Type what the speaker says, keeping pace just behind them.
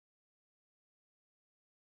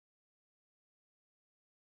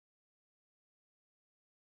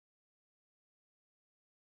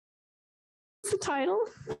title.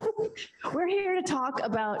 We're here to talk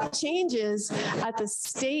about changes at the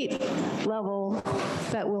state level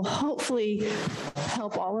that will hopefully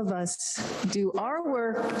help all of us do our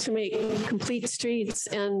work to make complete streets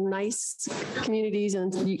and nice communities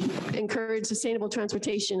and encourage sustainable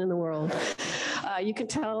transportation in the world. You can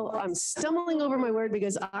tell I'm stumbling over my word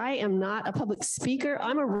because I am not a public speaker.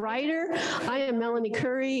 I'm a writer. I am Melanie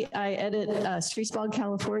Curry. I edit Streetsblog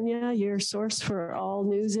California, your source for all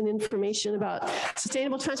news and information about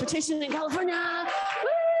sustainable transportation in California.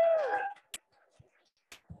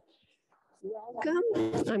 Woo! Welcome.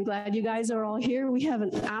 I'm glad you guys are all here. We have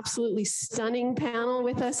an absolutely stunning panel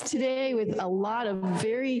with us today with a lot of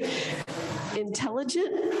very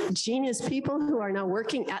intelligent, genius people who are now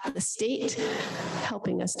working at the state,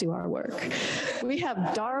 helping us do our work. We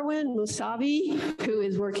have Darwin Moosavi, who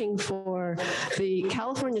is working for the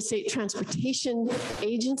California State Transportation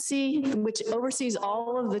Agency, which oversees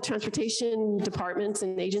all of the transportation departments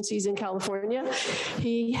and agencies in California.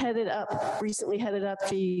 He recently headed up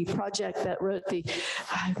the project that wrote the,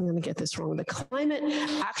 I'm going to get this wrong, the Climate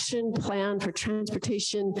Action Plan for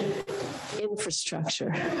Transportation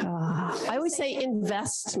Infrastructure. I always say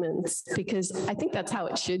investments because I think that's how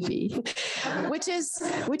it should be, which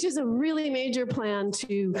is a really major plan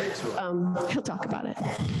to, he'll talk about it.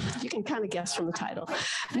 You can kind of guess from the title.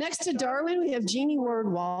 Next to Darwin, we have Jeanie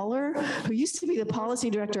Ward-Waller, who used to be the policy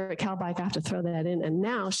director at CalBike. I have to throw that in. And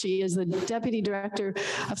now she is the deputy director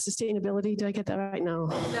of sustainability. Did I get that right? No.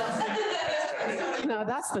 No,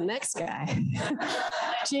 that's the next guy.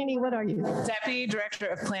 Jeanie, what are you? Deputy Director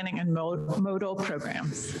of Planning and Modal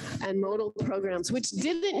Programs. And Modal Programs, which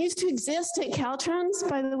didn't used to exist at Caltrans,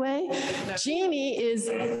 by the way. No. Jeanie is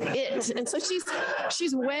it. And so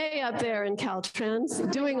she's way up there in Caltrans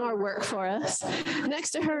doing our work for us.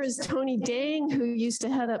 Next to her is Tony Dang, who used to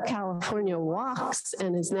head up California Walks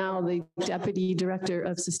and is now the Deputy Director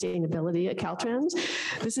of Sustainability at Caltrans.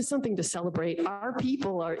 This is something to celebrate. Our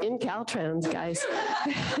people are in Caltrans, guys.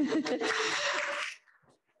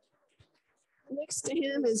 Next to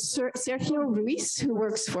him is Sergio Ruiz, who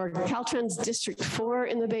works for Caltrans District 4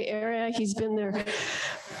 in the Bay Area. He's been their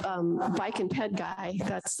bike and ped guy.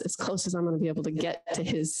 That's as close as I'm going to be able to get to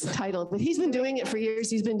his title. But he's been doing it for years.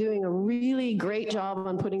 He's been doing a really great job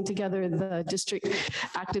on putting together the district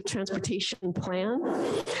active transportation plan.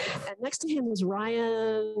 And next to him is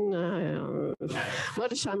Raayan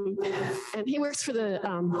Mohtashemi. And he works for the,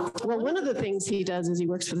 well, one of the things he does is he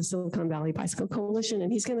works for the Silicon Valley Bicycle Coalition,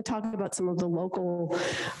 and he's going to talk about some of the local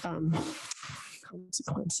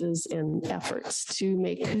consequences and efforts to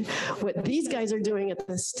make what these guys are doing at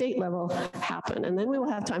the state level happen. And then we will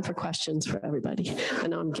have time for questions for everybody. And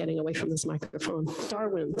now I'm getting away from this microphone.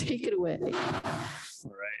 Darwin, take it away. All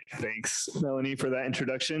right. Thanks, Melanie, for that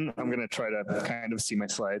introduction. I'm going to try to kind of see my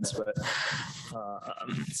slides, but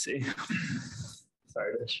let's see.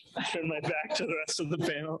 Sorry to turn my back to the rest of the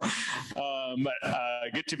panel.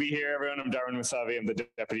 Good to be here, everyone. I'm Darwin Moosavi. I'm the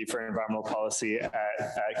Deputy for Environmental Policy at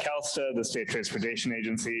CalSTA, the State Transportation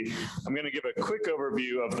Agency. I'm going to give a quick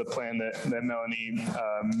overview of the plan that Melanie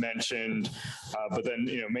mentioned, but then,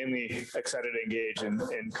 mainly excited to engage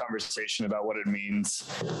in conversation about what it means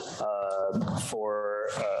for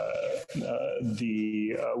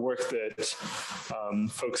the work that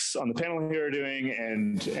folks on the panel here are doing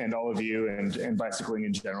and all of you and bicycling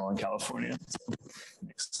in general in California. So,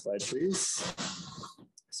 next slide, please.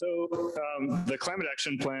 So the Climate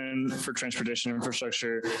Action Plan for Transportation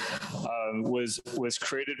Infrastructure was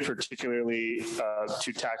created particularly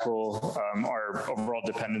to tackle our overall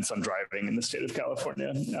dependence on driving in the state of California.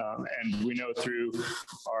 And we know through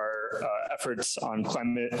our efforts on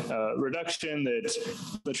climate reduction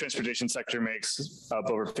that the transportation sector makes up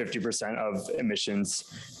over 50% of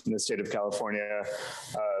emissions in the state of California.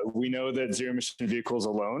 We know that zero emission vehicles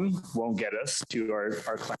alone won't get us to our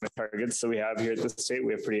climate targets. So we have here at the state,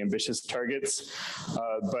 we have pretty ambitious targets,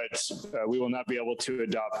 but we will not be able to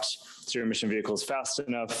adopt zero emission vehicles fast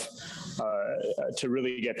enough to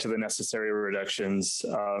really get to the necessary reductions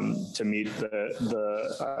to meet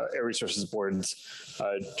the Air Resources Board's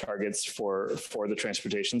targets for the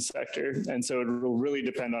transportation sector. And so it will really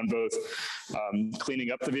depend on both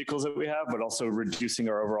cleaning up the vehicles that we have, but also reducing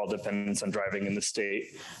our overall dependence on driving in the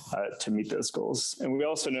state to meet those goals. And we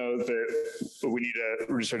also know that we need to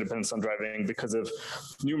reduce our dependence on driving because of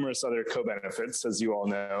numerous other co-benefits, as you all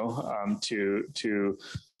know, to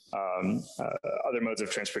other modes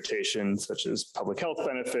of transportation, such as public health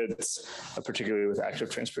benefits, particularly with active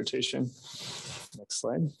transportation. Next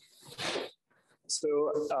slide.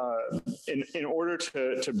 In order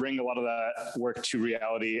to bring a lot of that work to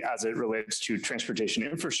reality as it relates to transportation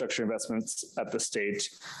infrastructure investments at the state,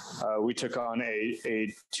 we took on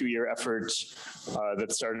a 2-year effort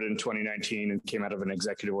that started in 2019 and came out of an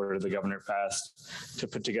executive order the governor passed to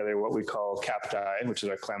put together what we call CalSTA, which is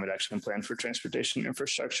our Climate Action Plan for Transportation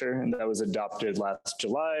Infrastructure, and that was adopted last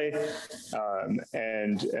July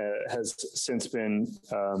and has since been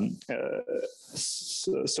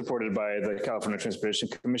supported by the California Transportation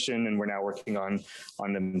Commission, and we're now working on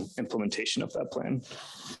the implementation of that plan.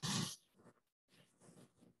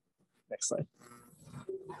 Next slide.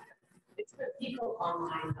 It's for people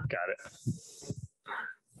online. Got it.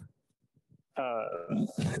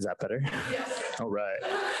 Is that better? Yes. All right.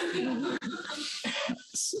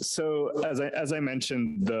 So as I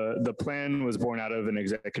mentioned, the plan was born out of an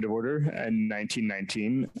executive order in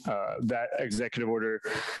 1919. That executive order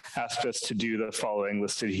asked us to do the following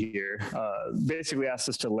listed here. Basically asked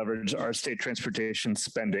us to leverage our state transportation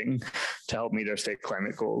spending to help meet our state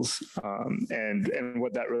climate goals. And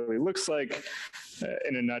what that really looks like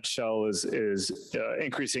in a nutshell is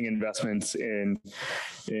increasing investments in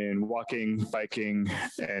walking, biking,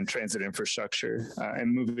 and transit infrastructure,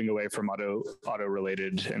 and moving away from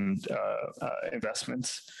auto-related and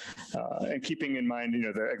investments, and keeping in mind,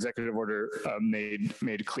 the executive order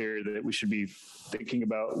made clear that we should be thinking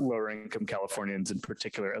about lower income Californians in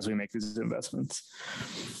particular as we make these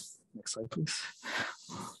investments. Next slide, please.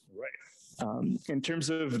 Right. In terms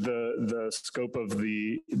of the scope of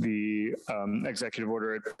the executive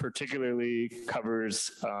order, it particularly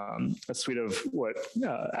covers a suite of what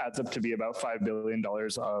adds up to be about $5 billion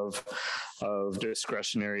of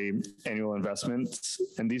discretionary annual investments.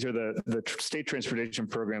 And these are the state transportation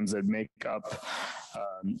programs that make up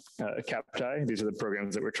CalSTA. These are the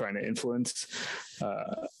programs that we're trying to influence.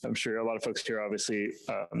 I'm sure a lot of folks here are obviously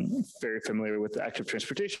very familiar with the active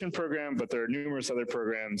transportation program, but there are numerous other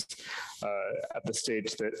programs at the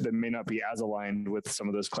state that may not be as aligned with some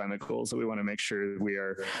of those climate goals that we want to make sure we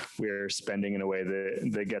are spending in a way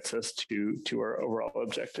that gets us to our overall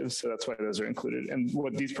objectives. So that's why those are included. And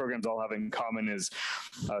what these programs all have in common is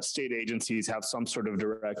state agencies have some sort of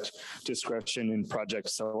direct discretion in project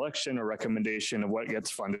selection or recommendation of what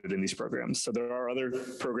gets funded in these programs. So there are other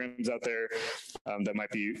programs out there that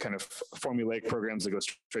might be kind of formulaic programs that go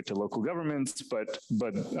straight to local governments, but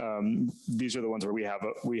these are the ones where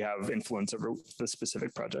we have influence over the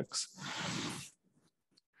specific projects.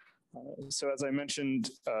 So as I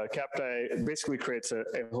mentioned, CalSTA basically creates a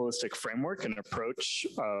holistic framework and approach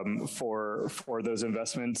for those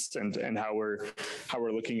investments and how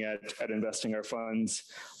we're looking at investing our funds.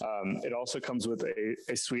 It also comes with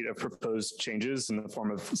a suite of proposed changes in the form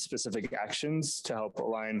of specific actions to help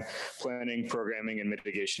align planning, programming, and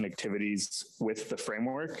mitigation activities with the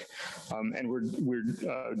framework. And we're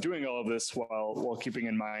doing all of this while keeping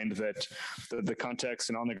in mind that the context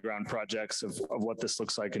and on-the-ground projects of what this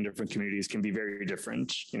looks like in different communities can be very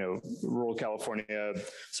different. Rural California,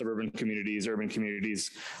 suburban communities, urban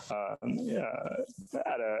communities.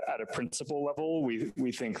 At a principle level,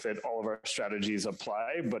 we think that all of our strategies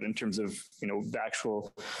apply, but in terms of the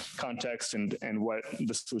actual context and what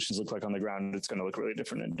the solutions look like on the ground, it's going to look really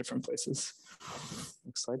different in different places.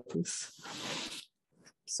 Next slide, please.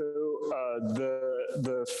 So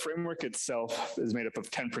the framework itself is made up of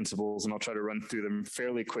 10 principles, and I'll try to run through them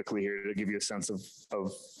fairly quickly here to give you a sense of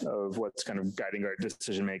what's kind of guiding our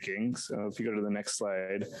decision making. So if you go to the next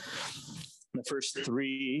slide, the first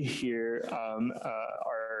 3 here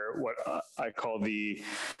are what I call the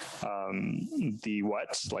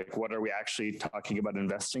what, like what are we actually talking about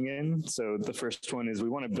investing in? So the first one is we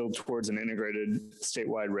want to build towards an integrated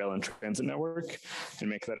statewide rail and transit network and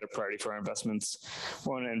make that a priority for our investments.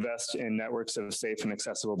 We want to invest in networks of safe and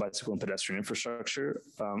accessible bicycle and pedestrian infrastructure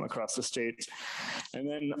across the state. And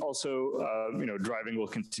then also, driving will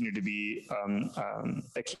continue to be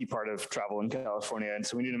a key part of travel in California. And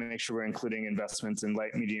so we need to make sure we're including investments in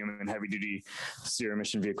light, medium, and heavy duty zero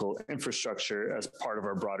emission vehicle infrastructure as part of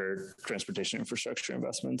our broader transportation infrastructure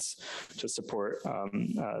investments to support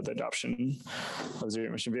the adoption of zero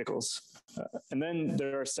emission vehicles. And then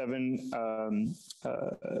there are 7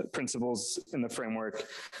 principles in the framework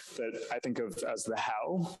that I think of as the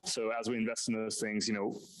how. So as we invest in those things,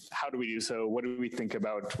 how do we do so? What do we think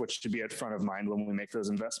about what should be at front of mind when we make those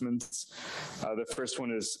investments? The first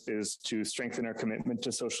one is to strengthen our commitment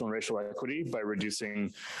to social and racial equity by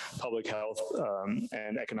reducing public health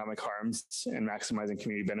and economic harms and maximizing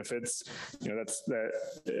community benefits, that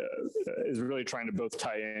is really trying to both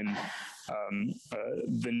tie in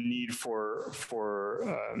the need for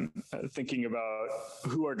thinking about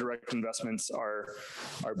who our direct investments are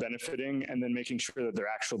benefiting, and then making sure that they're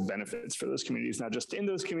actual benefits for those communities, not just in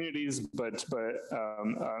those communities, but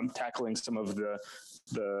tackling some of the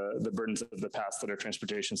burdens of the past that our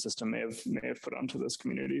transportation system may have put onto those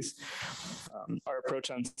communities. Our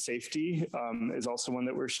approach on safety is also one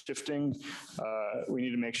that we're shifting. We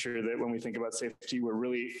need to make sure that when we think about safety, we're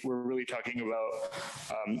really talking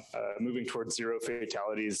about moving towards zero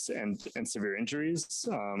fatalities and severe injuries,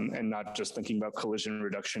 and not just thinking about collision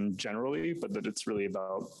reduction generally, but that it's really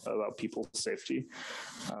about people's safety.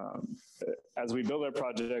 As we build our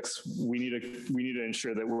projects, we need to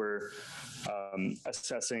ensure that we're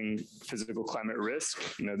assessing physical climate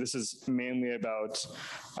risk. This is mainly about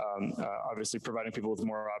obviously providing people with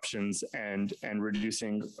more options and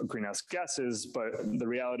reducing greenhouse gases, but the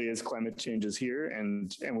reality is climate change is here,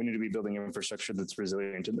 and we need to be building infrastructure that's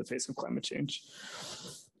resilient in the face of climate change.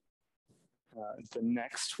 The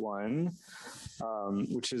next one,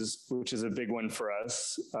 which is a big one for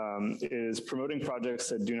us, is promoting projects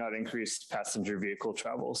that do not increase passenger vehicle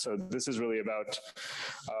travel. So this is really about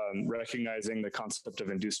recognizing the concept of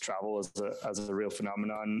induced travel as a real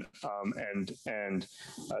phenomenon, and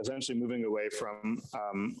essentially moving away from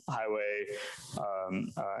highway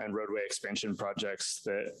and roadway expansion projects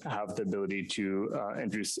that have the ability to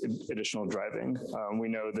induce additional driving. We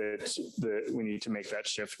know that we need to make that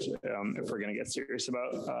shift if we're going to get serious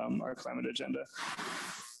about our climate agenda.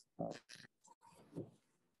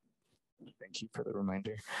 Thank you for the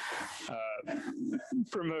reminder.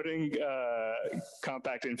 Promoting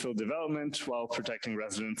compact infill development while protecting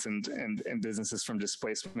residents and businesses from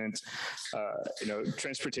displacement.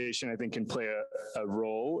 Transportation, I think, can play a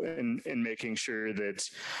role in making sure that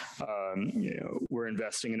we're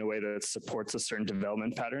investing in a way that supports a certain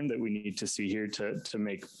development pattern that we need to see here to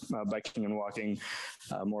make biking and walking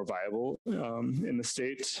more viable in the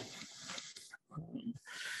state.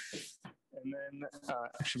 And then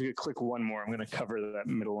actually, we could click one more. I'm going to cover that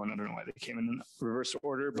middle one. I don't know why they came in reverse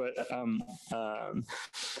order, but the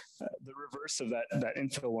reverse of that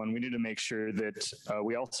infill one, we need to make sure that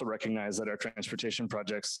we also recognize that our transportation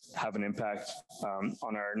projects have an impact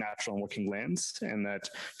on our natural and working lands, and that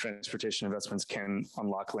transportation investments can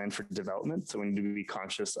unlock land for development. So we need to be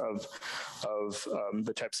conscious of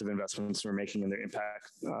the types of investments we're making and their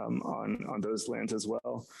impact on those lands as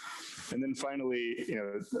well. And then finally,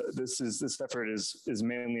 this effort is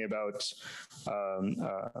mainly about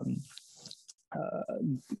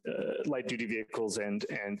light duty vehicles and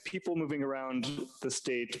people moving around the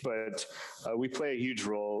state, but we play a huge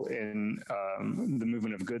role in the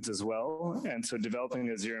movement of goods as well. And so developing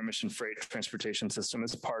a zero emission freight transportation system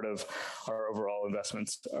as part of our overall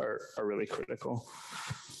investments are really critical.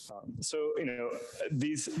 So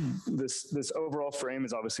this overall frame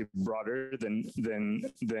is obviously broader than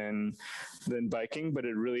biking, but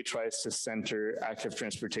it really tries to center active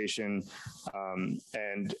transportation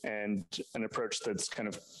and an approach that's kind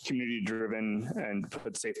of community driven and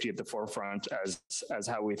put safety at the forefront as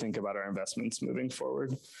how we think about our investments moving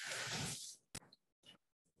forward.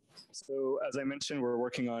 So as I mentioned, we're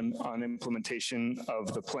working on implementation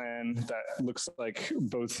of the plan that looks like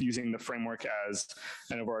both using the framework as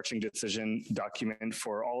an overarching decision document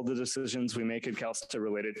for all the decisions we make at CalSTA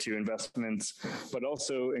related to investments, but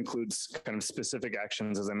also includes kind of specific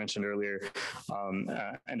actions, as I mentioned earlier,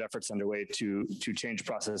 and efforts underway to change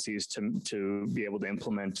processes to be able to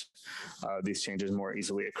implement these changes more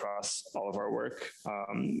easily across all of our work.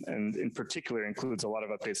 And in particular includes a lot of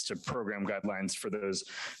updates to program guidelines for those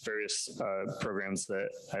various programs that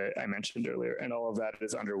I mentioned earlier, and all of that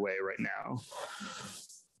is underway right now.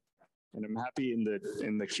 And I'm happy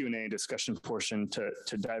in the Q&A discussion portion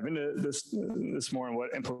to dive into this more and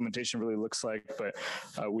what implementation really looks like. But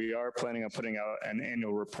we are planning on putting out an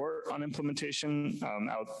annual report on implementation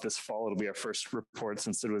out this fall. It'll be our first report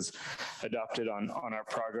since it was adopted on our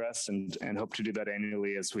progress, and hope to do that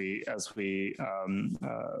annually as we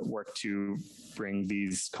work to bring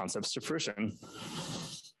these concepts to fruition.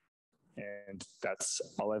 And that's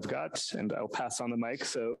all I've got, and I'll pass on the mic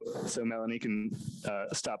so Melanie can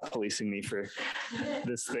stop policing me for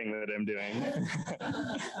this thing that I'm doing. But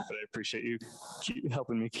I appreciate you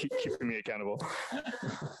keeping me accountable.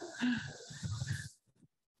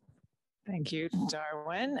 Thank you,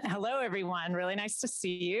 Darwin. Hello, everyone. Really nice to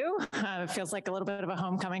see you. It feels like a little bit of a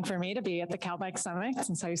homecoming for me to be at the Cal Bike Summit,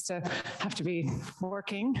 since I used to have to be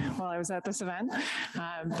working while I was at this event.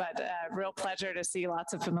 But real pleasure to see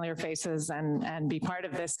lots of familiar faces and be part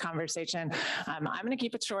of this conversation. I'm going to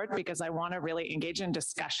keep it short because I want to really engage in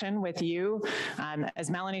discussion with you. As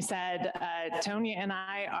Melanie said, Tony and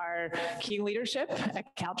I are key leadership at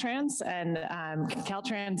Caltrans, and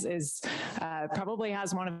Caltrans is probably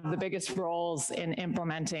has one of the biggest roles in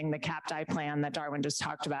implementing the CalSTA plan that Darwin just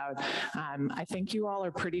talked about. I think you all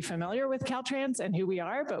are pretty familiar with Caltrans and who we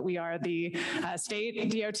are, but we are the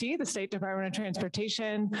state DOT, the State Department of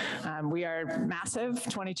Transportation. We are massive,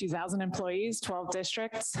 22,000 employees, 12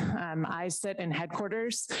 districts. I sit in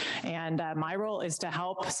headquarters, and my role is to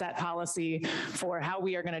help set policy for how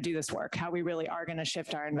we are going to do this work, how we really are going to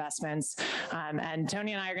shift our investments. And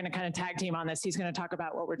Tony and I are going to kind of tag team on this. He's going to talk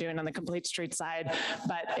about what we're doing on the Complete Streets side,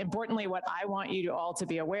 but importantly, what I want you all to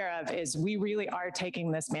be aware of is we really are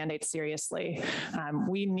taking this mandate seriously.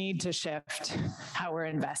 We need to shift how we're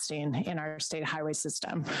investing in our state highway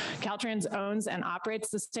system. Caltrans owns and operates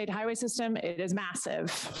the state highway system. It is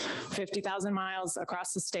massive, 50,000 miles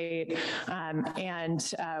across the state. And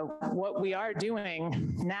what we are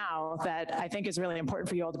doing now that I think is really important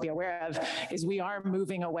for you all to be aware of is we are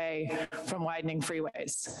moving away from widening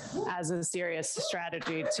freeways as a serious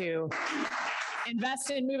strategy to invest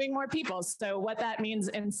in moving more people. So what that means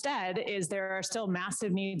instead is there are still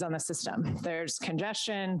massive needs on the system. There's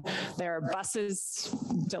congestion, there are buses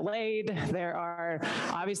delayed, there are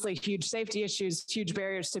obviously huge safety issues, huge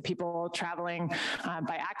barriers to people traveling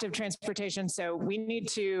by active transportation. So we need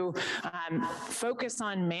to focus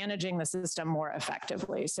on managing the system more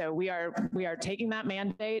effectively. So we are taking that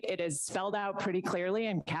mandate. It is spelled out pretty clearly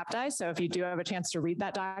in CalSTA. So if you do have a chance to read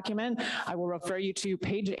that document, I will refer you to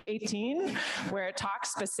page 18, where it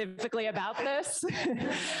talks specifically about this,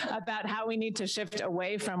 about how we need to shift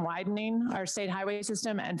away from widening our state highway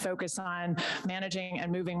system and focus on managing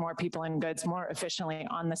and moving more people and goods more efficiently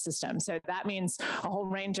on the system. So that means a whole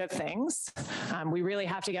range of things. We really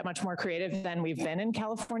have to get much more creative than we've been in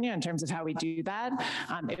California in terms of how we do that.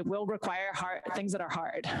 It will require things that are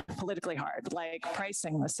hard, politically hard, like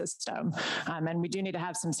pricing the system. And we do need to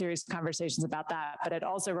have some serious conversations about that, but it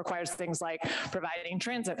also requires things like providing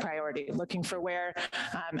transit priority, looking for where,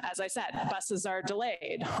 as I said, buses are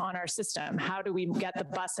delayed on our system. How do we get the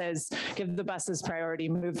buses, give the buses priority,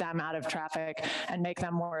 move them out of traffic, and make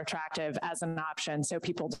them more attractive as an option so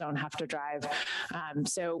people don't have to drive?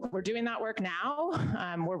 So we're doing that work now.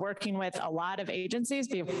 We're working with a lot of agencies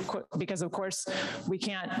because, of course, we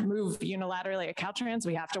can't move unilaterally at Caltrans.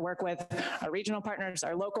 We have to work with our regional partners,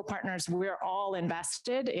 our local partners. We're all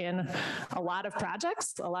invested in a lot of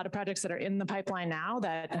projects that are in the pipeline now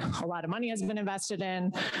that a lot of money has been invested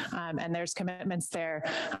in, and there's commitments there.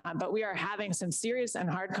 But we are having some serious and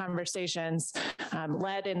hard conversations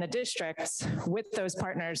led in the districts with those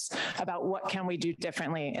partners about what can we do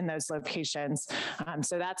differently in those locations.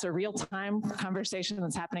 So that's a real-time conversation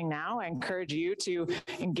that's happening now. I encourage you to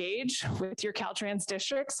engage with your Caltrans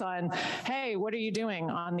districts on, hey, what are you doing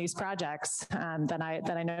on these projects that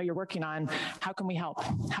I know you're working on? How can we help?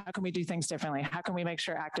 How can we do things differently? How can we make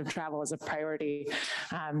sure active travel is a priority?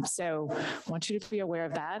 So I want you to be aware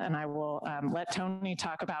of that, and I will let Tony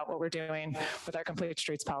talk about what we're doing with our Complete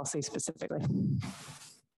Streets policy specifically.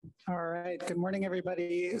 All right. Good morning,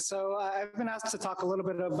 everybody. So I've been asked to talk a little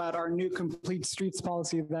bit about our new Complete Streets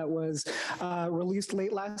policy that was released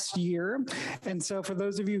late last year. And so for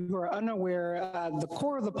those of you who are unaware, the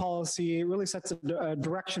core of the policy really sets a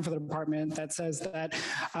direction for the department that says that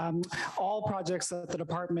all projects that the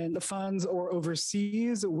department funds or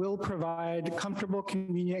oversees will provide comfortable,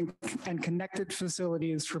 convenient, and connected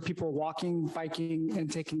facilities for people walking, biking,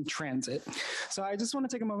 and taking transit. So I just want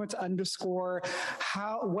to take a moment to underscore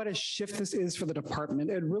what a shift this is for the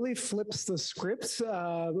department. It really flips the script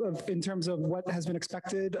in terms of what has been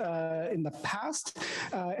expected in the past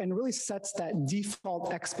and really sets that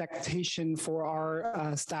default expectation for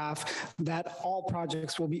our staff that all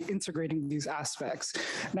projects will be integrating these aspects.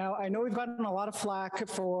 Now, I know we've gotten a lot of flack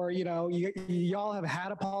for, y'all have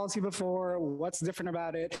had a policy before, what's different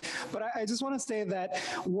about it? But I just want to say that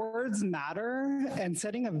words matter and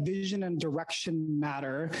setting a vision and direction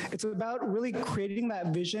matter. It's about really creating that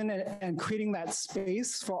vision vision and creating that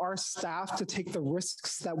space for our staff to take the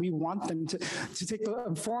risks that we want them to take the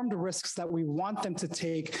informed risks that we want them to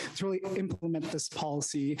take to really implement this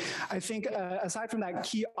policy. I think aside from that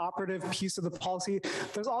key operative piece of the policy,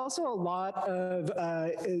 there's also a lot of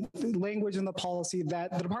language in the policy that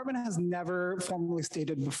the department has never formally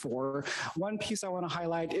stated before. One piece I want to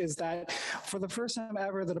highlight is that for the first time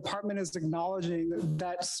ever, the department is acknowledging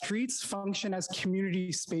that streets function as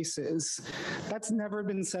community spaces. That's never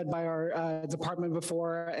been said by our department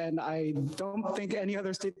before, and I don't think any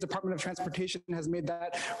other state department of transportation has made that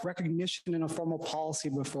recognition in a formal policy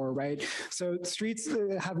before, right? So streets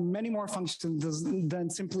have many more functions than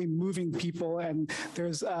simply moving people, and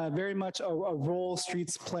there's very much a role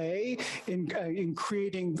streets play in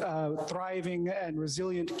creating thriving and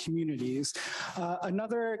resilient communities.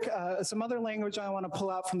 Some other language I want to pull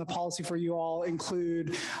out from the policy for you all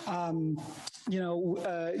include,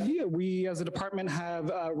 we as a department have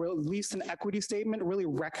released an equity statement really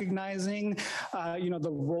recognizing, the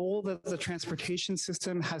role that the transportation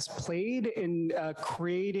system has played in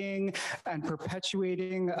creating and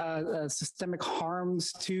perpetuating systemic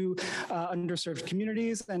harms to underserved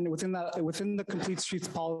communities. And within the Complete Streets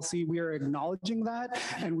policy, we are acknowledging that,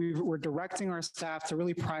 and we're directing our staff to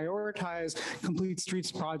really prioritize Complete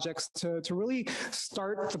Streets projects to really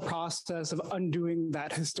start the process of undoing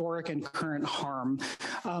that historic and current harm.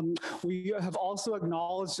 We have also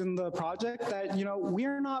acknowledged in the project that, we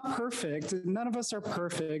are not perfect. None of us are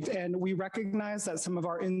perfect. And we recognize that some of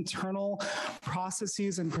our internal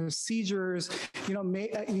processes and procedures, may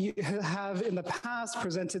have in the past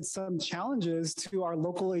presented some challenges to our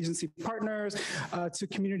local agency partners, to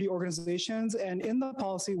community organizations. And in the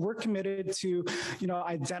policy, we're committed to,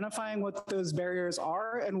 identifying what those barriers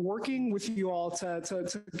are and working with you all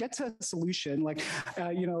to get to a solution. Like,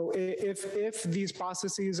 if these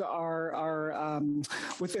processes are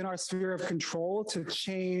within our sphere of control to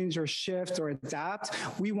change or shift or adapt,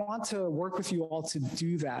 we want to work with you all to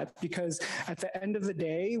do that, because at the end of the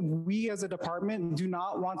day, we as a department do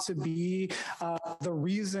not want to be the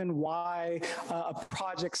reason why a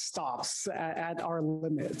project stops at our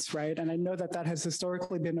limits, right? And I know that has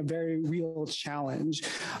historically been a very real challenge.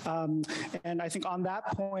 And I think on that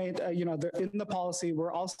point, in the policy,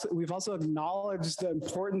 we've also acknowledged the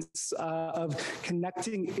importance of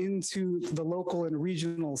connecting into the local and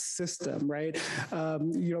regional system, right?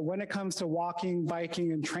 When it comes to walking,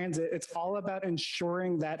 biking, and transit, it's all about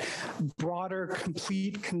ensuring that broader,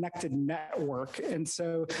 complete, connected network. And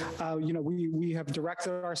so, we have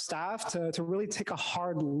directed our staff to really take a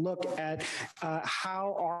hard look at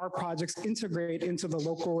how our projects integrate into the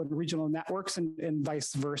local and regional networks and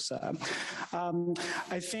vice versa.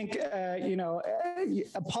 I think,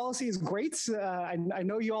 a policy is great. I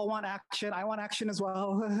know you all want action. I want action as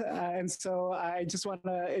well. And so I just want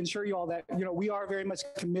to ensure you all that, we are very much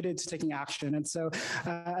committed to taking action. And so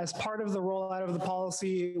as part of the rollout of the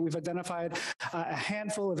policy, we've identified a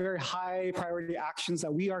handful of very high priority actions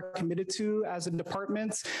that we are committed to as a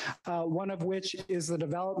department, one of which is the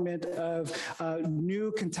development of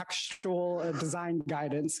new contextual design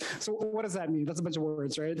guidance. So what does that mean? That's a bunch of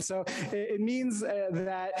words, right? So it means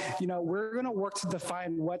that, we're going to work to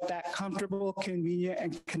define what that comfortable, convenient,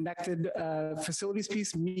 and connected facilities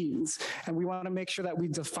piece means. And we want to make sure that we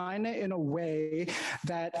define it in a way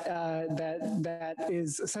that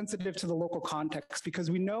is sensitive to the local context, because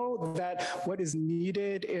we know that what is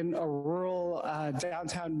needed in a rural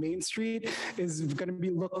downtown Main Street is going to be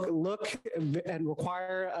look and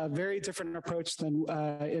require a very different approach than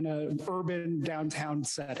in an urban downtown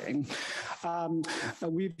setting.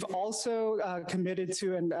 We've also committed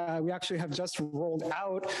to, and we actually have just rolled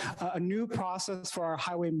out a new process for our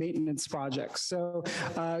highway maintenance projects. So,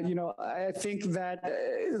 I think that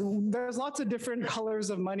there's lots of different colors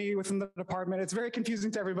of money within the department. It's very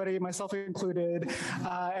confusing to everybody, myself included.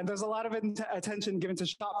 And there's a lot of attention given to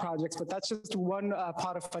SHOP projects, but that's just one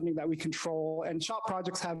pot of funding that we control. And SHOP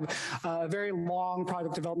projects have a very long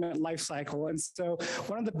project development life cycle. And so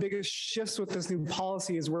one of the biggest shifts with this new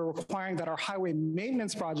policy is we're requiring that our highway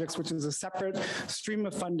maintenance projects, which is a separate stream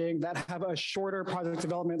of funding that have a shorter project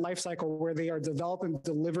development life cycle where they are developed and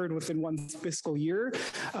delivered within one fiscal year,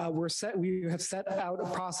 we have set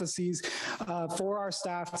out processes for our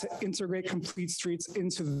staff to integrate Complete Streets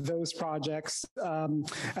into those projects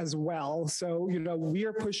as well. So, we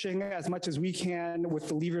are pushing as much as we can with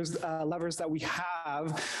the levers that we have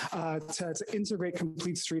to integrate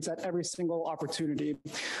Complete Streets at every single opportunity.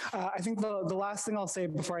 I think the last thing I'll say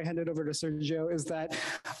before I hand it over to Sergio is that,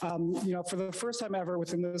 for the first time ever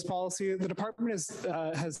within this policy, the department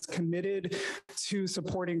has committed to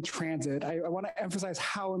supporting transit. I want to emphasize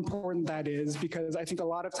how important that is, because I think a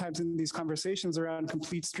lot of times in these conversations around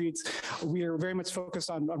complete streets, we are very much focused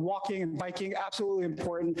on walking and biking, absolutely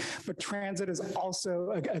important, but transit is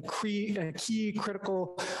also a key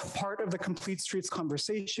critical part of the complete streets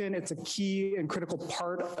conversation. It's a key and critical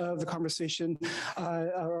part of the conversation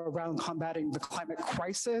around combating the climate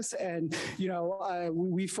crisis. And,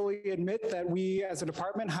 we fully admit that we as a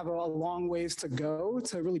department have a long ways to go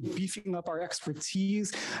to really beefing up our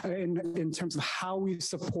expertise in terms of how we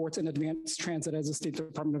support and advance transit as a State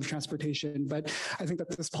Department of Transportation. But I think that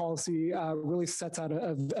this policy really sets out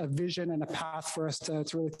a vision and a path for us to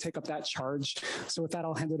really take up that charge. So with that,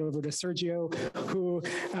 I'll hand it over to Sergio, who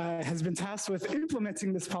has been tasked with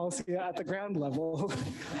implementing this policy at the ground level.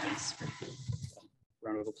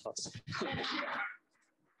 Round of applause.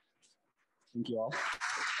 Thank you all.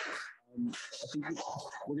 I think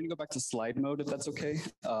we're going to go back to slide mode, if that's okay.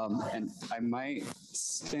 And I might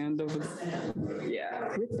stand over there.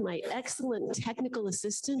 Yeah. With my excellent technical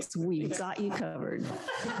assistance, we've got you covered.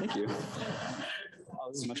 Thank you. Oh,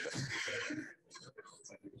 this is much better.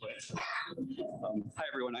 Hi,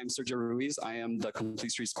 everyone. I'm Sergio Ruiz. I am the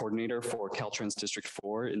Complete Streets Coordinator for Caltrans District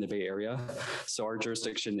 4 in the Bay Area. So our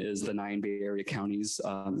jurisdiction is the 9 Bay Area counties,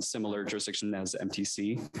 similar jurisdiction as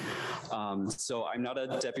MTC. So I'm not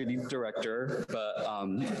a deputy director, but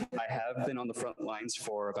I have been on the front lines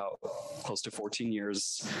for about close to 14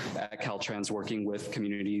 years at Caltrans, working with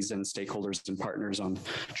communities and stakeholders and partners on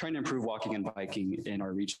trying to improve walking and biking in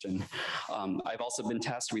our region. I've also been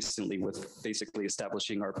tasked recently with basically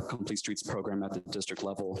establishing our Complete Streets program at the district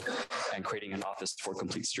level and creating an office for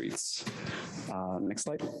Complete Streets. Next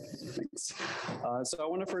slide. Thanks. So I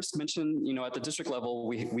want to first mention, at the district level,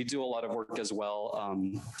 we do a lot of work as well.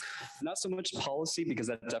 Not so much policy, because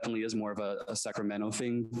that definitely is more of a Sacramento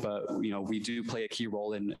thing, but we do play a key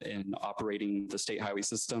role in operating the state highway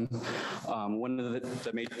system. One of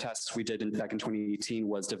the major tasks we did back in 2018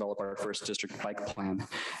 was develop our first district bike plan.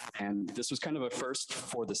 And this was kind of a first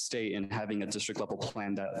for the state in having a district level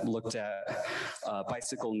plan that looked at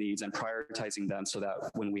bicycle needs and prioritizing them, so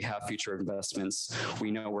that when we have future investments,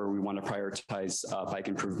 we know where we want to prioritize bike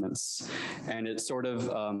improvements. And it sort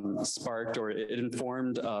of sparked, or it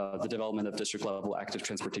informed the development of district level active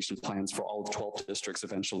transportation plans for all of 12 districts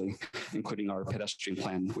eventually, including our pedestrian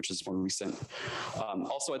plan, which is more recent.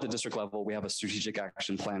 Also at the district level, we have a strategic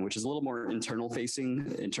action plan, which is a little more internal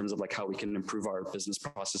facing in terms of like how we can improve our business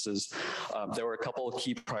processes. There were a couple of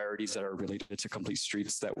key priorities that are related to Complete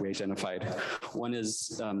Streets that we identified. One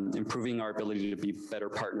is improving our ability to be better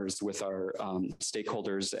partners with our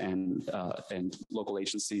stakeholders and local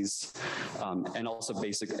agencies, and also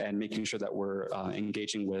making sure that we're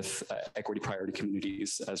engaging with equity priority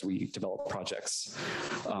communities as we develop projects.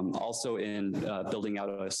 Also in building out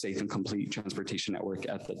a safe and complete transportation network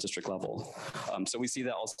at the district level. So we see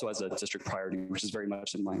that also as a district priority, which is very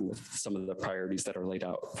much in line with some of the priorities that are laid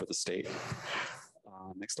out for the state.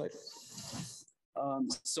 Next slide.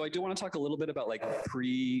 So I do want to talk a little bit about like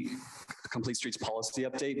pre-Complete Streets policy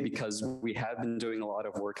update, because we have been doing a lot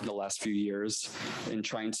of work in the last few years in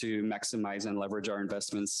trying to maximize and leverage our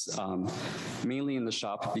investments, mainly in the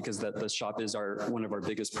shop, because the shop is one of our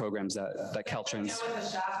biggest programs that Caltrans. You know what the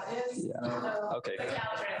shop is? Yeah. Okay. The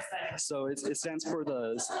Caltrans thing. So it stands for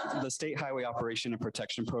the State Highway Operation and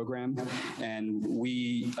Protection Program, and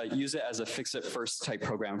we use it as a fix-it-first type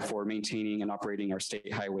program for maintaining and operating our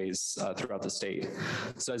state highways throughout the state.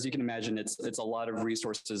 So as you can imagine, it's a lot of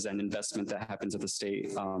resources and investment that happens at the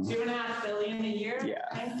state. $2.5 billion a year?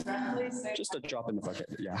 Yeah. Just a drop in the bucket,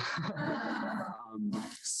 yeah.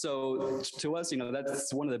 So to us,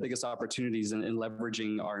 that's one of the biggest opportunities in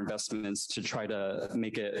leveraging our investments to try to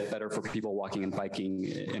make it better for people walking and biking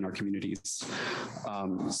in our communities.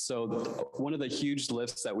 So one of the huge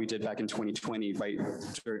lifts that we did back in 2020,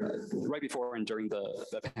 right before and during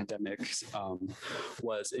the pandemic,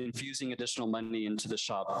 was infusing additional money into the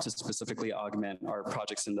shop to specifically augment our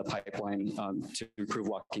projects in the pipeline to improve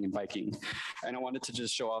walking and biking. And I wanted to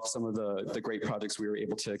just show off some of the great projects we were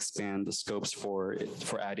able to expand the scopes for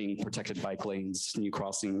adding protected bike lanes, new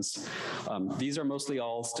crossings. These are mostly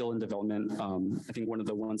all still in development. I think one of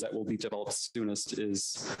the ones that will be developed soonest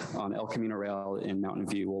is on El Camino Real in Mountain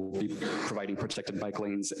View. We'll be providing protected bike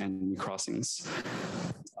lanes and new crossings.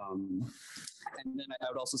 And then I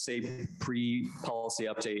would also say pre-policy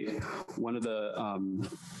update, one of the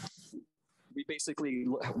we basically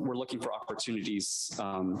we're looking for opportunities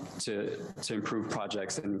to improve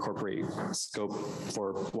projects and incorporate scope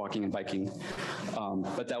for walking and biking.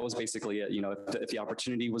 But that was basically it. You know, if the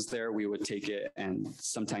opportunity was there, we would take it. And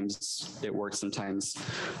sometimes it works. Sometimes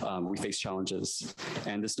we face challenges.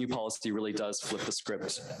 And this new policy really does flip the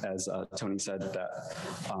script, as Tony said, that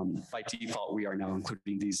by default, we are now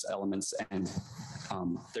including these elements, and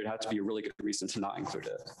there'd have to be a really good reason to not include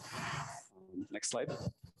it. Next slide.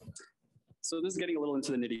 So this is getting a little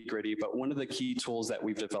into the nitty gritty, but one of the key tools that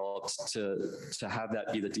we've developed to have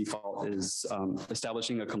that be the default is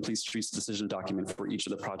establishing a complete streets decision document for each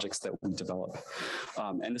of the projects that we develop.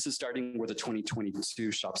 And this is starting with the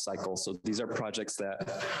 2022 shop cycle. So these are projects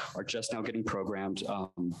that are just now getting programmed.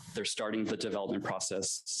 They're starting the development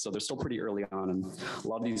process. So they're still pretty early on, and a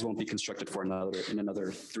lot of these won't be constructed for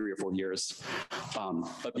another 3 or 4 years.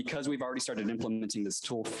 But because we've already started implementing this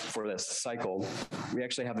tool for this cycle, we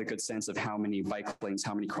actually have a good sense of how many bike lanes,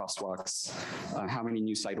 how many crosswalks, how many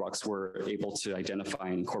new sidewalks we're able to identify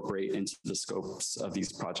and incorporate into the scopes of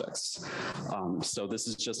these projects. So this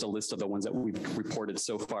is just a list of the ones that we've reported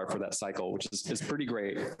so far for that cycle, which is pretty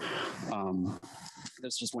great.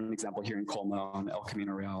 There's just one example here in Colma on El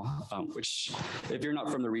Camino Real, which if you're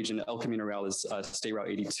not from the region, El Camino Real is State Route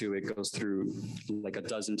 82. It goes through like a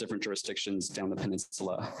dozen different jurisdictions down the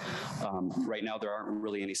peninsula. Right now, there aren't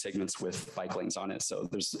really any segments with bike lanes on it. So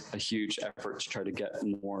there's a huge effort to try to get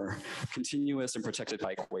more continuous and protected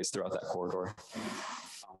bikeways throughout that corridor.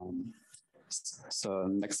 So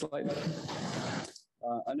next slide.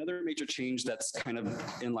 Another major change that's kind of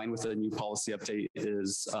in line with the new policy update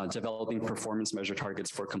is developing performance measure targets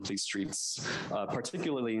for complete streets,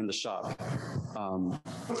 particularly in the shop.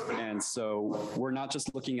 And so we're not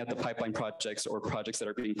just looking at the pipeline projects or projects that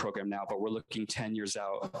are being programmed now, but we're looking 10 years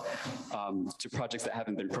out to projects that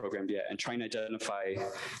haven't been programmed yet and trying to identify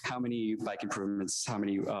how many bike improvements, how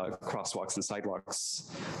many crosswalks and sidewalks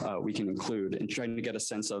we can include, and trying to get a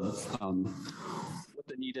sense of what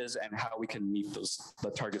the need is and how we can meet the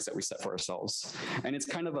targets that we set for ourselves. And it's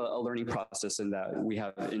kind of a learning process in that we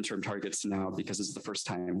have interim targets now because it's the first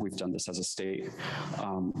time we've done this as a state.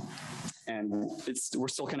 And we're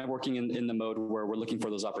still kind of working in the mode where we're looking for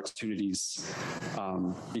those opportunities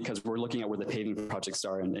because we're looking at where the paving projects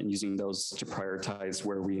are and using those to prioritize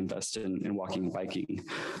where we invest in walking and biking.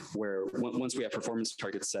 Where once we have performance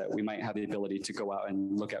targets set, we might have the ability to go out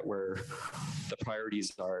and look at where the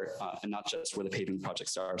priorities are and not just where the paving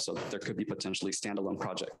projects are. So there could be potentially standalone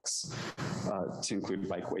projects to include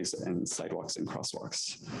bikeways and sidewalks and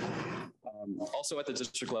crosswalks. Also at the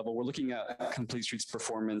district level, we're looking at complete streets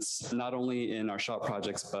performance, not only in our shop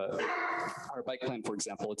projects, but our bike plan, for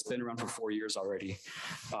example. It's been around for 4 years already.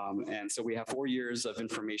 And so we have 4 years of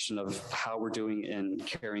information of how we're doing in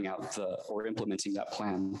carrying out or implementing that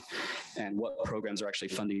plan and what programs are actually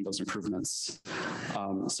funding those improvements.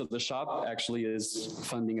 So the shop actually is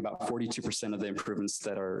funding about 42% of the improvements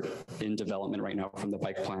that are in development right now from the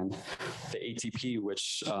bike plan. The ATP,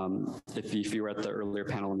 which if you were at the earlier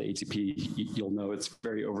panel on the ATP, you'll know it's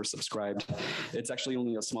very oversubscribed. It's actually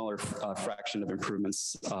only a smaller fraction of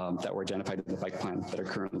improvements that were identified in the bike plan that are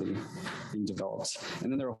currently being developed.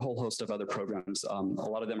 And then there are a whole host of other programs. A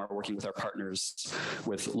lot of them are working with our partners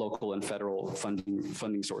with local and federal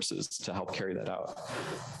funding sources to help carry that out.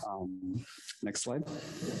 Next slide.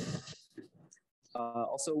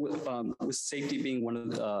 Also, with safety being one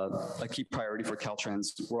of a key priority for Caltrans,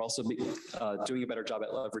 we're also doing a better job at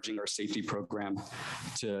leveraging our safety program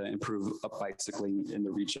to improve bicycling in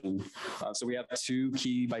the region. So we have 2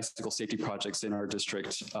 key bicycle safety projects in our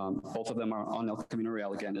district. Both of them are on El Camino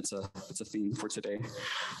Real. Again, it's a theme for today.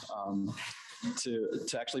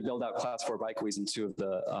 To actually build out Class 4 bikeways in 2 of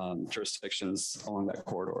the jurisdictions along that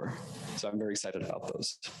corridor. So I'm very excited about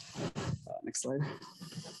those. Next slide.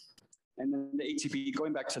 And then the ATP,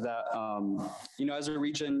 going back to that, as a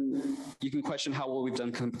region, you can question how well we've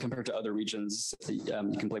done compared to other regions. You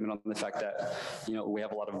can blame it on the fact that, we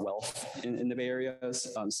have a lot of wealth in the Bay Area.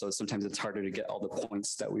 So sometimes it's harder to get all the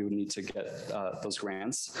points that we would need to get those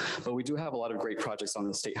grants. But we do have a lot of great projects on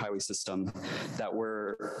the state highway system that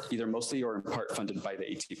were either mostly or in part funded by the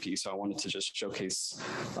ATP. So I wanted to just showcase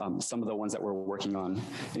some of the ones that we're working on,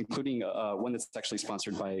 including one that's actually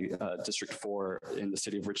sponsored by District 4 in the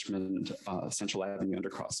city of Richmond, Central Avenue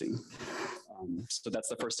undercrossing. So that's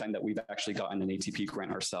the first time that we've actually gotten an ATP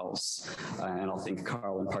grant ourselves. And I'll thank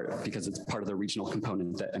Carl in part because it's part of the regional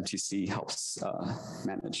component that MTC helps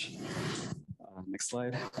manage. Next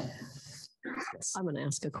slide. I'm going to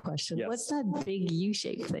ask a question. Yes. What's that big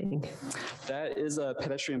U-shaped thing? That is a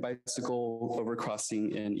pedestrian bicycle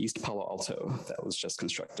overcrossing in East Palo Alto that was just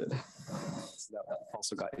constructed. So that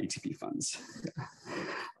also got ATP funds. Yeah.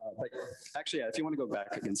 But actually, yeah, if you want to go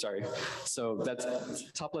back again, sorry. So that's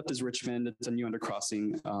top left is Richmond. It's a new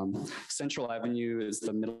undercrossing. Central Avenue is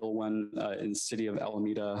the middle one in the city of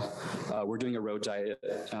Alameda. We're doing a road diet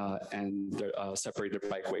and they're separated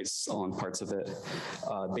bikeways along parts of it.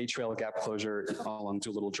 Bay Trail gap closure along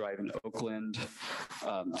Doolittle Drive in Oakland.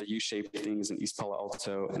 The U-shaped thing is in East Palo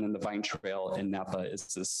Alto. And then the Vine Trail in Napa is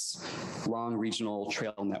this long regional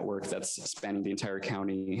trail network that's spanning the entire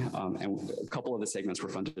county. And a couple of the segments were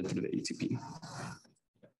funded through the ATP.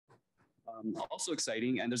 Also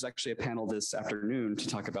exciting, and there's actually a panel this afternoon to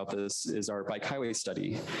talk about this, is our bike highway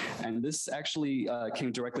study. And this actually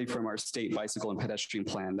came directly from our state bicycle and pedestrian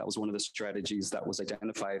plan. That was one of the strategies that was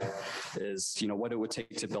identified is, what it would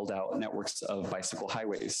take to build out networks of bicycle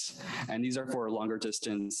highways. And these are for longer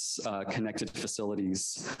distance connected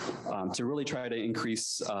facilities to really try to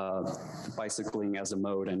increase bicycling as a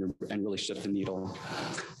mode and really shift the needle.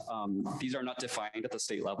 These are not defined at the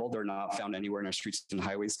state level. They're not found anywhere in our streets and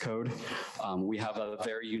highways code. We have a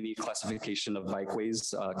very unique classification of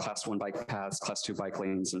bikeways, class 1 bike paths, class 2 bike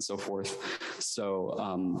lanes, and so forth. So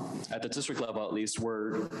at the district level, at least,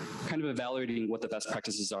 we're kind of evaluating what the best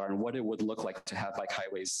practices are and what it would look like to have bike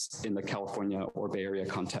highways in the California or Bay Area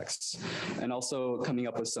context. And also coming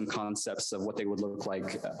up with some concepts of what they would look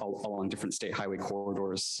like along different state highway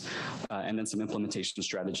corridors, and then some implementation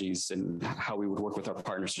strategies and how we would work with our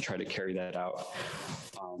partners to try to carry that out.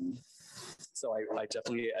 So I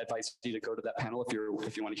definitely advise you to go to that panel if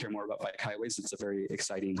you want to hear more about bike highways. It's a very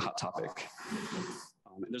exciting, hot topic.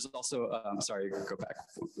 And there's also, sorry, go back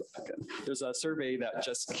again. There's a survey that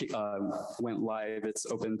just went live. It's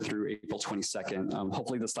open through April 22nd.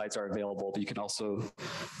 Hopefully the slides are available, but you can also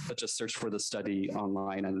just search for the study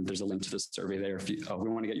online, and there's a link to the survey there. If you, we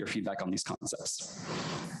want to get your feedback on these concepts.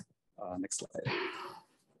 Next slide.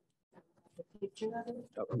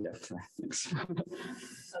 Oh, yeah, thanks.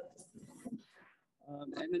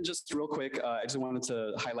 And then just real quick, I just wanted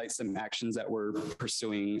to highlight some actions that we're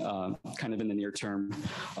pursuing kind of in the near term.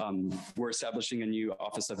 We're establishing a new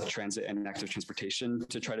Office of Transit and Active Transportation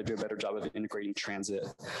to try to do a better job of integrating transit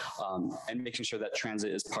and making sure that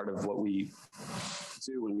transit is part of what we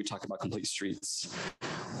do when we talk about complete streets.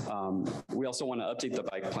 We also want to update the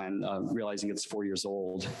bike plan, realizing it's 4 years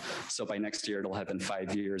old. So by next year, it'll have been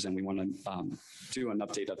 5 years, and we want to do an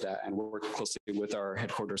update of that and work closely with our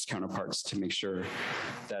headquarters counterparts to make sure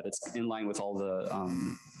that it's in line with all the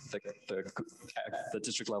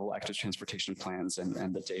district level active transportation plans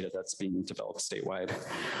and the data that's being developed statewide.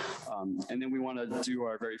 And then we want to do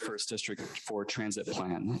our very first District 4 transit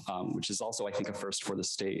plan, which is also, I think, a first for the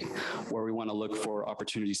state, where we want to look for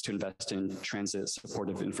opportunities to invest in transit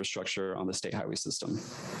supportive infrastructure on the state highway system.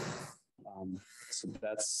 So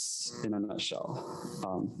that's in a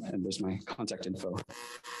nutshell. And there's my contact info.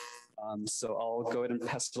 So I'll go ahead and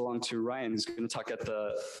pass it along to Ryan, who's going to talk at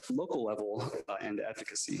the local level and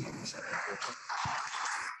advocacy.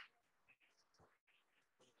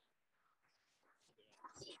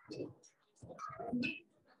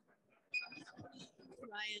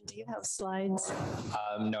 Ryan, do you have slides?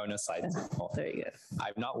 No slides. Well, there you go.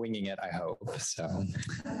 I'm not winging it, I hope. So,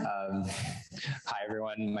 hi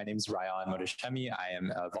everyone. My name is Raayan Mohtashemi. I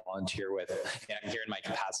am a volunteer and I'm here in my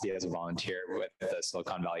capacity as a volunteer with the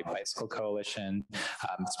Silicon Valley Bicycle Coalition.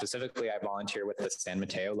 Specifically, I volunteer with the San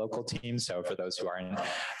Mateo local team. So for those who aren't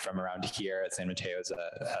from around here, San Mateo is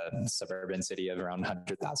a suburban city of around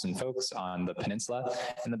 100,000 folks on the peninsula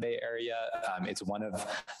in the Bay Area. It's one of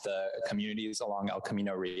the communities along El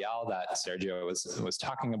Camino Real that Sergio was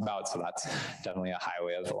talking about. So that's definitely a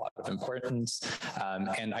highway of a lot of importance.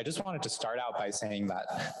 And I just wanted to start out by saying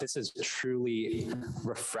that this is truly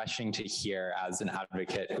refreshing to hear as an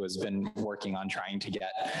advocate who has been working on trying to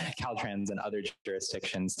get Caltrans and other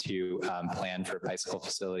jurisdictions to plan for bicycle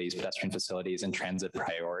facilities, pedestrian facilities, and transit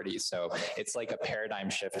priorities. So it's like a paradigm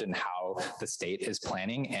shift in how the state is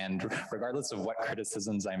planning. And regardless of what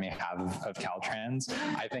criticisms I may have of Caltrans,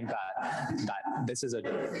 I think that this is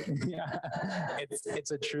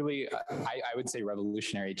it's a truly, I would say,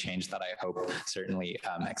 revolutionary change that I hope certainly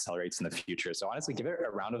accelerates in the future. So honestly, give it a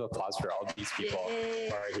round of applause for all of these people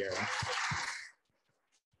who are here.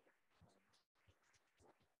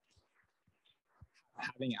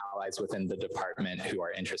 having allies within the department who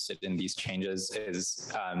are interested in these changes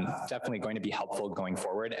is definitely going to be helpful going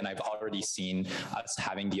forward. And I've already seen us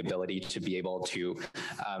having the ability to be able to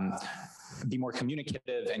be more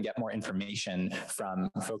communicative and get more information from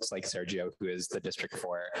folks like Sergio, who is the District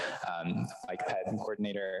 4 bike ped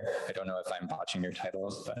coordinator. I don't know if I'm botching your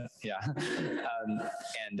titles, but yeah.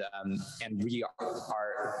 And we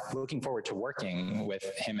are looking forward to working with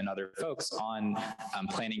him and other folks on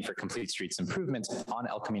planning for complete streets improvements on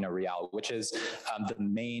El Camino Real, which is the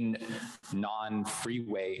main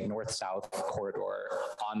non-freeway north-south corridor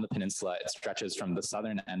on the peninsula. It stretches from the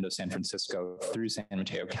southern end of San Francisco through San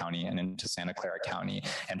Mateo County and into Santa Clara County,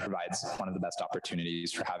 and provides one of the best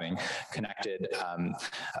opportunities for having connected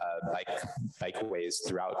bikeways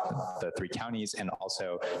throughout the 3 counties, and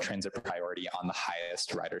also transit priority on the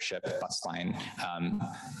highest ridership bus line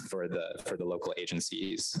for the local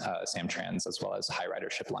agencies, Samtrans, as well as high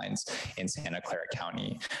ridership lines in Santa Clara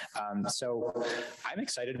County. So I'm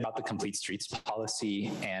excited about the Complete Streets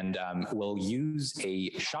policy, and we'll use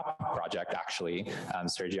a shop project, actually.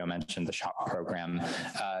 Sergio mentioned the shop program,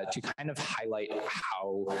 to kind of highlight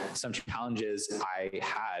how some challenges I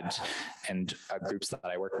had and groups that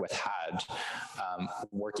I work with had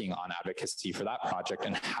working on advocacy for that project,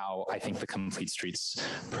 and how I think the Complete Streets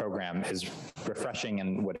program is refreshing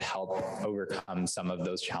and would help overcome some of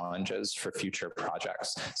those challenges for future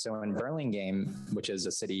projects. So in Burlingame, which is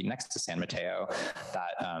a city next to San Mateo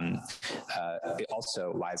that it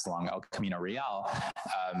also lies along El Camino Real,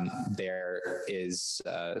 there is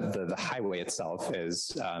the highway itself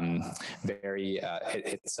is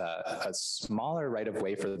it's a smaller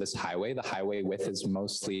right-of-way for this highway. The highway width is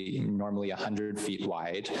normally 100 feet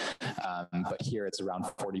wide, but here it's around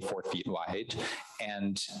 44 feet wide.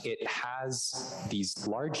 And it has these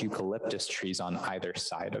large eucalyptus trees on either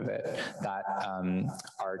side of it that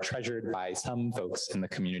are treasured by some folks in the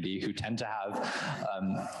community who tend to have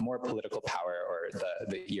more political power, or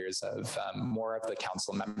the ears of more of the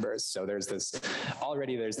council members. So there's this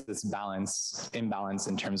imbalance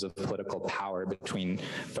in terms of political power between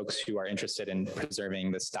folks who are interested in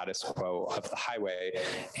preserving the status quo of the highway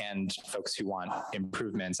and folks who want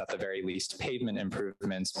improvements, at the very least pavement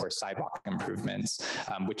improvements or sidewalk improvements,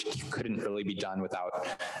 which couldn't really be done without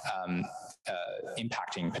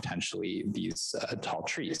impacting potentially these tall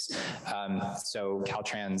trees. So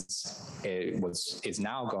Caltrans is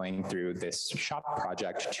now going through this shop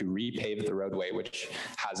project to repave the roadway, which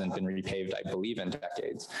hasn't been repaved, I believe, in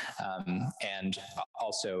decades, and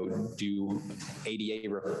also do ADA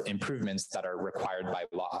improvements that are required by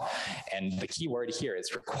law. And the key word here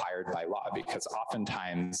is required by law, because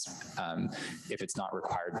oftentimes, if it's not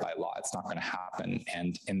required by law, it's not going to happen.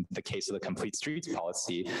 And in the case of the Complete Streets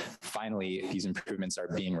policy, finally, these improvements are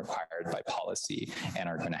being required by policy and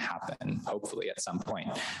are going to happen, hopefully, at some point.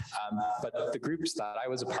 But the groups that I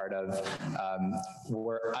was a part of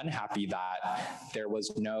were unhappy that there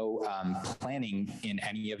was no planning in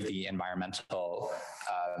any of the environmental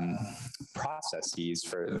processes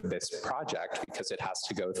for this project, because it has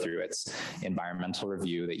to go through its environmental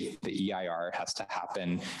review. The EIR has to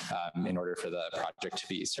happen in order for the project to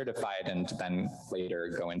be certified and then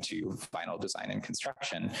later go into final design and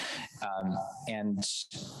construction. And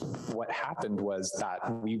what happened was that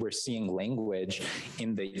we were seeing language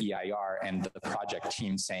in the EIR and the project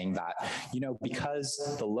team saying that,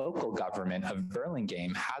 because the local government of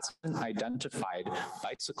Burlingame hasn't identified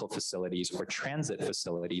bicycle facilities or transit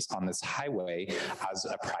facilities on this highway as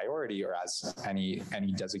a priority or as any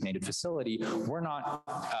designated facility,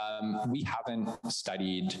 we haven't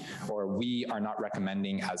studied, or we are not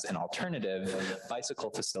recommending as an alternative bicycle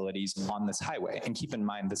facilities on this highway. And keep in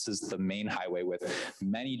mind, this is the main highway with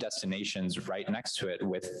many destinations right next to it,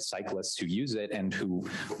 with cyclists who use it and who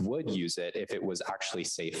would use it if it was actually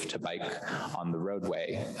safe to bike on the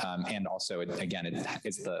roadway. And also, again, it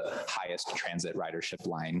is the highest transit ridership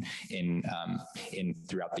line in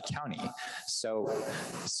throughout the county. So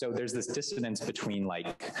there's this dissonance between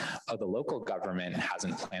the local government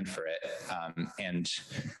hasn't planned for it, and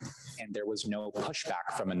there was no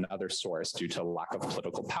pushback from another source due to lack of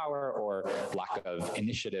political power or lack of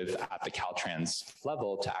initiative at the Caltrans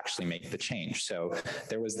level to actually make the change. So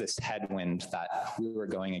there was this headwind that we were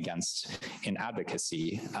going against in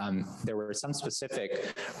advocacy. There were some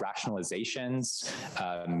specific rationalizations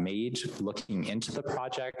made looking into the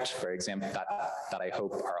project, for example, that I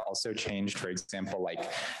hope are also also changed, for example, like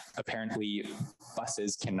apparently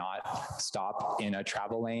buses cannot stop in a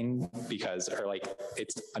travel lane because, or like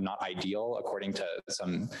it's not ideal according to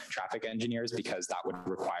some traffic engineers because that would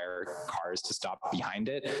require cars to stop behind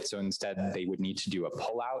it. So instead they would need to do a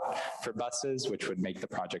pullout for buses, which would make the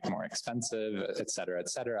project more expensive, et cetera, et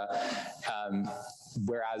cetera.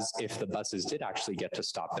 Whereas if the buses did actually get to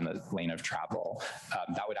stop in the lane of travel,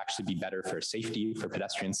 that would actually be better for safety, for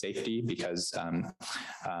pedestrian safety, because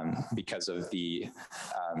of the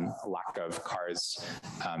lack of cars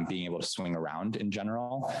being able to swing around in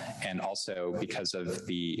general, and also because of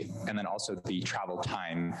the travel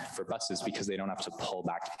time for buses, because they don't have to pull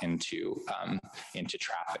back into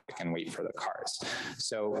traffic and wait for the cars.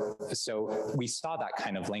 So we saw that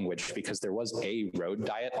kind of language because there was a road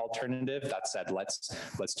diet alternative that said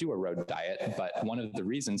let's do a road diet, but one of the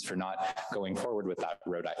reasons for not going forward with that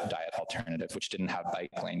road diet alternative, which didn't have bike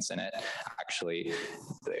lanes in it, actually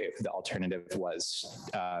the alternative was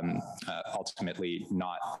ultimately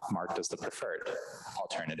not marked as the preferred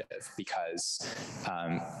alternative because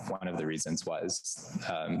one of the reasons was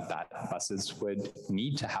that buses would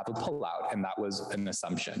need to have a pullout, and that was an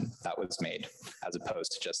assumption that was made as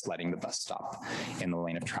opposed to just letting the bus stop in the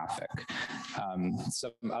lane of traffic.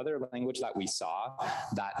 Some other language that we saw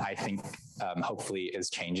that I think hopefully is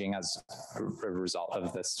changing as a result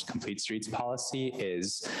of this complete streets policy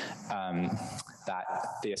is that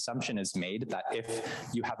the assumption is made that if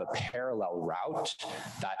you have a parallel route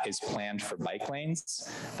that is planned for bike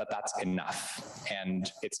lanes, that's enough,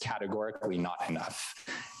 and it's categorically not enough.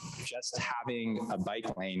 Just having a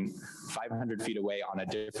bike lane 500 feet away on a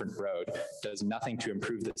different road does nothing to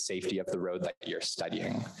improve the safety of the road that you're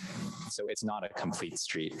studying. So it's not a complete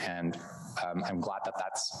street, and I'm glad that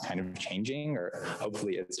that's kind of changing, or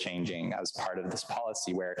hopefully it's changing as part of this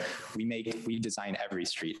policy where we design every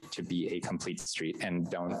street to be a complete street and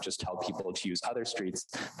don't just tell people to use other streets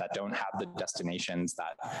that don't have the destinations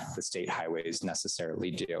that the state highways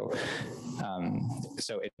necessarily do.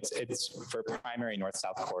 So it's for primary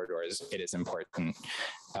north-south corridors, it is important.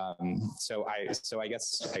 So I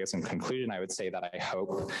guess in conclusion, I would say that I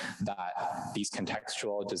hope that these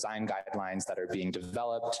contextual design guidelines that are being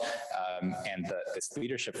developed and this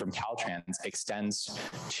leadership from Caltrans extends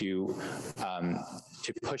to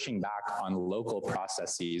pushing back on local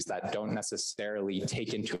processes that don't necessarily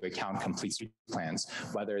take into account complete street plans,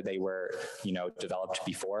 whether they were, developed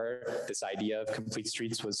before this idea of complete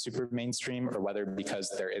streets was super mainstream, or whether because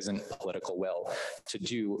there isn't political will to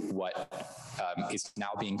do what is now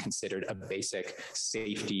being considered a basic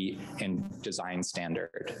safety and design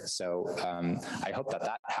standard. So I hope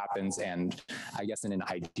that happens, and I guess in an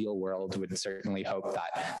ideal world would certainly hope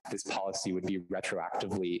that this policy would be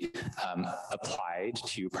retroactively applied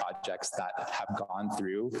to projects that have gone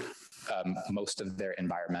through most of their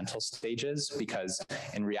environmental stages, because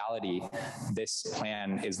in reality, this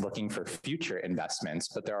plan is looking for future investments,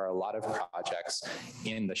 but there are a lot of projects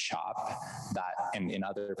in the shop and in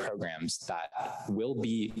other programs that will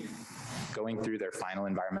be going through their final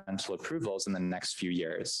environmental approvals in the next few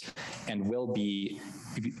years and will be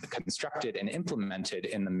constructed and implemented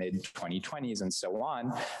in the mid-2020s and so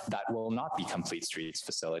on, that will not be complete streets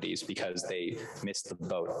facilities because they missed the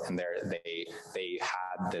boat, and they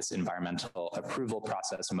had this environmental approval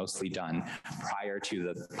process mostly done prior to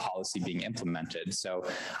the policy being implemented. So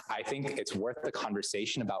I think it's worth the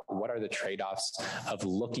conversation about what are the trade-offs of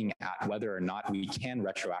looking at whether or not we can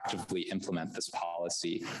retroactively implement this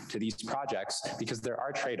policy to these projects, because there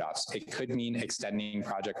are trade-offs. It could mean extending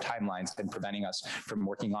project timelines and preventing us from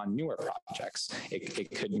working on newer projects.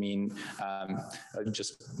 It could mean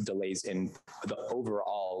just delays in the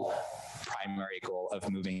overall primary goal of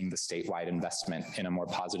moving the statewide investment in a more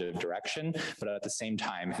positive direction. But at the same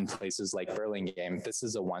time, in places like Burlingame, this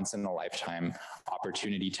is a once-in-a-lifetime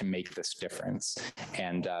opportunity to make this difference.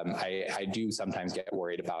 And I do sometimes get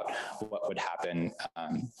worried about what would happen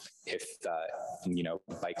if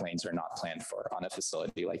bike lanes are not planned for on a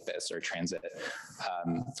facility like this, or transit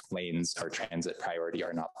lanes or transit priority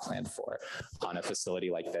are not planned for on a facility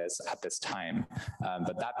like this at this time.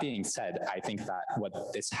 But that being said, I think that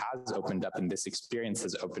what this has opened up, and this experience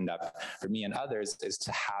has opened up for me and others, is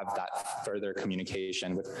to have that further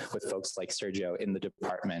communication with folks like Sergio in the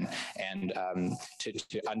department, and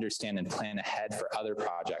to understand and plan ahead for other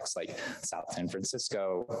projects like South San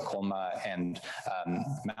Francisco, Colma, and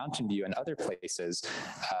Mountain View, and other places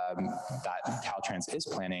that Caltrans is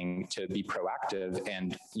planning to be proactive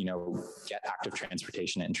and get active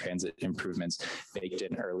transportation and transit improvements baked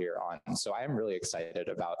in earlier on. So I am really excited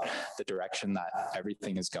about the direction that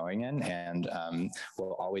everything is going in, and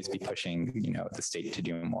we'll always be pushing, the state to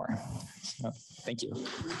do more. So, thank you.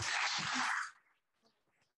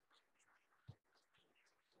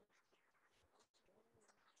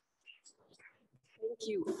 Thank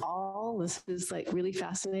you all. This is like really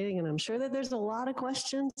fascinating, and I'm sure that there's a lot of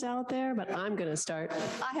questions out there, but I'm going to start.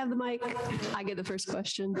 I have the mic. I get the first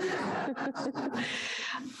question.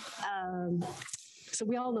 So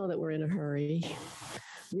we all know that we're in a hurry.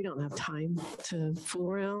 We don't have time to fool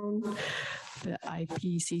around. The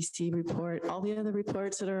IPCC report, all the other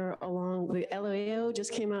reports that are along, the LAO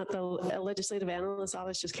just came out, the Legislative Analyst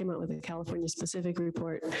Office just came out with a California specific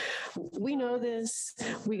report. We know this,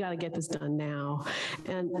 we got to get this done now.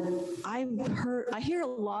 And I hear a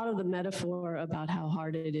lot of the metaphor about how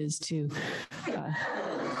hard it is to,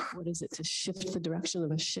 to shift the direction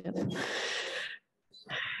of a ship. Thank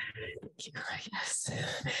you, yes.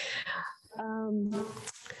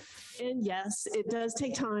 And yes, it does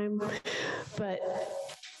take time, but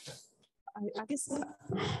I guess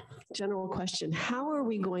general question, how are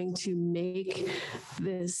we going to make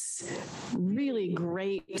this really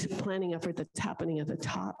great planning effort that's happening at the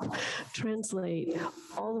top translate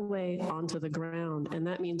all the way onto the ground? And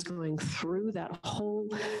that means going through that whole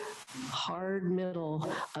hard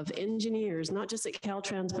middle of engineers, not just at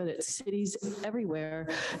Caltrans, but at cities everywhere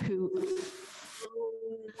who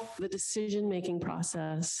the decision-making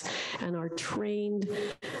process and are trained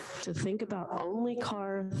to think about only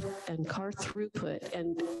car and car throughput.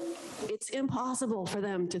 And it's impossible for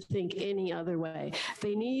them to think any other way.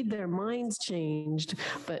 They need their minds changed,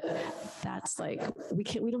 but that's like,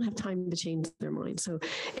 we don't have time to change their minds. So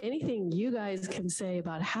anything you guys can say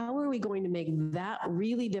about how are we going to make that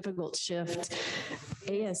really difficult shift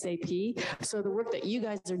ASAP, so the work that you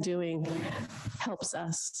guys are doing helps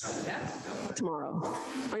us tomorrow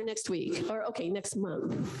or next week or next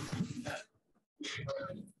month.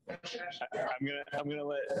 I'm gonna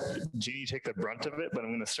let Jeanie take the brunt of it, but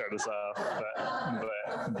I'm gonna start us off.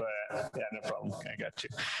 But yeah, no problem. I got you.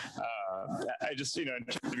 I just, in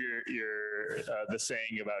terms of your the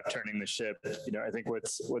saying about turning the ship, I think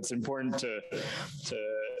what's important to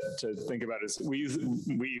think about is we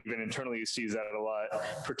even internally used to use that a lot,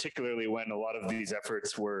 particularly when a lot of these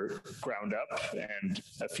efforts were ground up and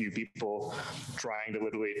a few people trying to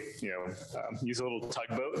literally, use a little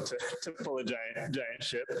tugboat to pull a giant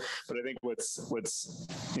ship. But I think what's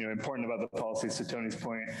important about the policies, to Tony's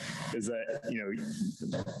point, is that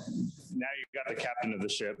now you've got the captain of the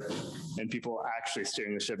ship and people actually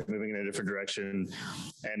steering the ship, moving in a different direction,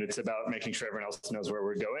 and it's about making sure everyone else knows where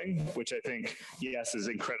we're going, which I think, yes, is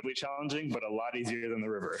incredibly challenging, but a lot easier than the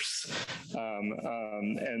reverse.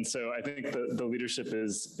 And so I think the leadership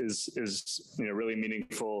is really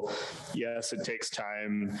meaningful. Yes, it takes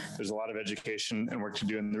time. There's a lot of education and work to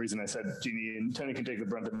do, and the reason I said Jeanie and Tony can take the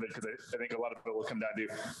brunt of it, because I think a lot of it will come down to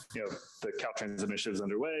the Caltrans initiatives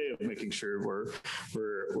underway, of making sure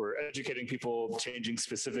we're educating people, changing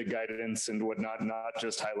specific guidance and whatnot, not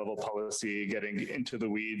just high level policy, getting into the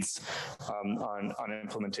weeds on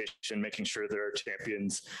implementation, making sure there are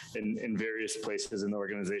champions in various places in the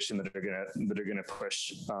organization that are gonna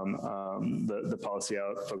push the policy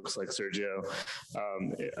out. Folks like Sergio,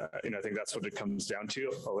 I think that's what it comes down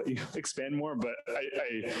to. I'll let you expand more, but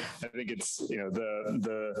I think it's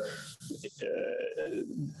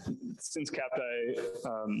since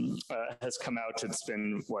CalSTA has come out, it's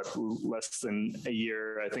been less than a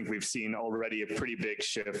year. I think we've seen already a pretty big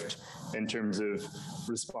shift in terms of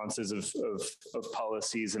responses of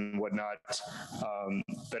policies and whatnot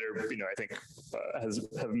that are, I think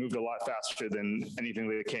have moved a lot faster than anything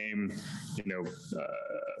that came,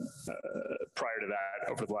 prior to that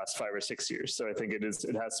over the last 5 or 6 years. So I think it has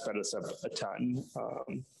sped us up a ton,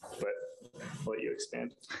 but I'll let you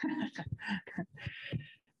expand.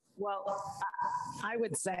 Well, I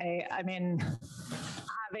would say, having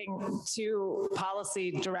two policy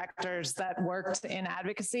directors that worked in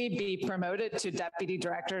advocacy be promoted to deputy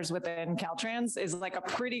directors within Caltrans is like a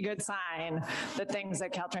pretty good sign that things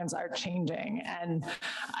at Caltrans are changing. And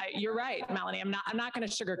you're right, Melanie, I'm not going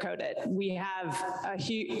to sugarcoat it. We have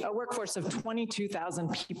a workforce of 22,000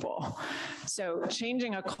 people. So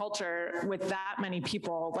changing a culture with that many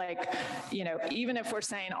people, even if we're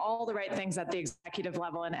saying all the right things at the executive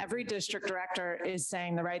level, and every district director is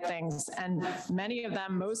saying the right things, and many of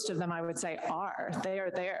them, most of them, I would say, they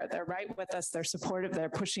are there. They're right with us. They're supportive. They're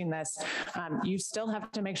pushing this. You still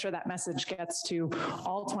have to make sure that message gets to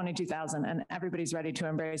all 22,000 and everybody's ready to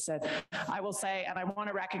embrace it. I will say, and I want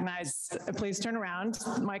to recognize, please turn around,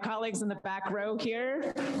 my colleagues in the back row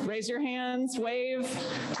here, raise your hands, wave.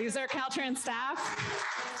 These are Caltrans staff.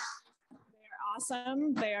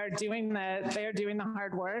 awesome. They are doing the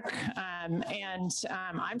hard work, and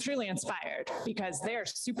I'm truly inspired because they are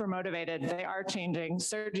super motivated. They are changing.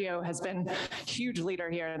 Sergio has been a huge leader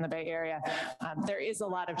here in the Bay Area. There is a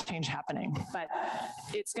lot of change happening, but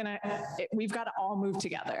we've got to all move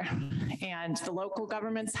together, and the local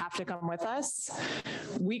governments have to come with us.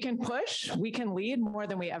 We can push, we can lead more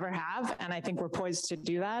than we ever have, and I think we're poised to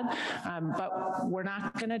do that. But we're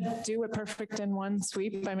not going to do it perfect in one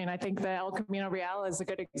sweep. I mean, I think the El Camino Real is a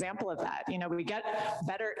good example of that. You know, we get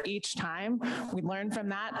better each time. We learn from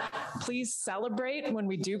that. Please celebrate when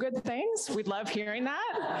we do good things. We'd love hearing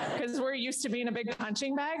that because we're used to being a big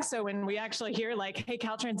punching bag. So when we actually hear like, hey,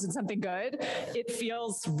 Caltrans did something good, it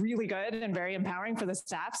feels really good and very empowering for the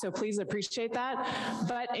staff. So please appreciate that,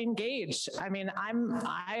 but engage. I mean,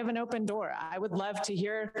 I have an open door. I would love to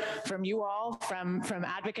hear from you all, from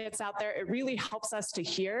advocates out there. It really helps us to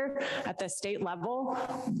hear at the state level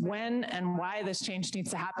when and why this change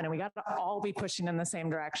needs to happen. And we got to all be pushing in the same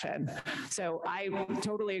direction. So I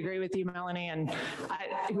totally agree with you, Melanie. And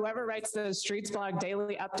whoever writes those Streets Blog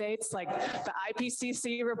daily updates, like the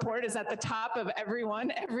IPCC report is at the top of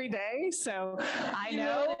everyone every day. So I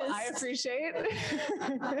know, I appreciate,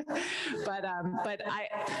 but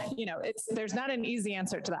there's not an easy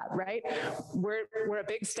answer to that, right? We're a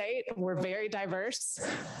big state. We're very diverse.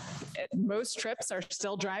 Most trips are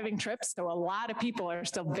still driving trips. So a lot of people are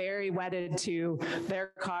still very wedded to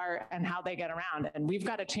their car and how they get around. And we've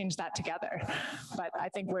got to change that together. But I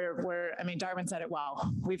think Darwin said it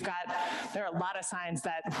well. There are a lot of signs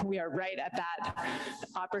that we are right at that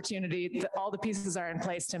opportunity. All the pieces are in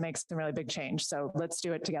place to make some really big change. So let's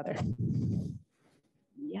do it together.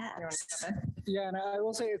 Yes. Yeah, and I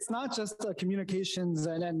will say it's not just a communications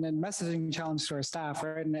and messaging challenge to our staff,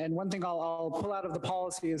 right? And one thing I'll pull out of the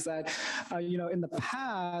policy is that, in the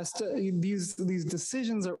past, these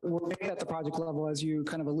decisions were made at the project level, as you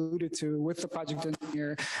kind of alluded to, with the project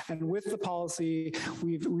engineer and with the policy,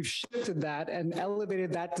 we've shifted that and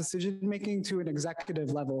elevated that decision making to an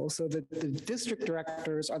executive level, so that the district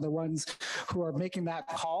directors are the ones who are making that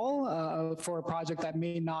call for a project that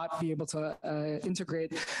may not be able to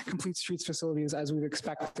integrate complete streets facilities as we've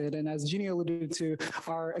expected. And as Jeanie alluded to,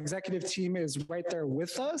 our executive team is right there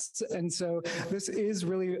with us. And so this is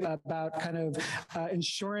really about kind of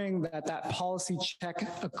ensuring that that policy check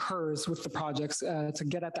occurs with the projects to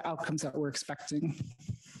get at the outcomes that we're expecting.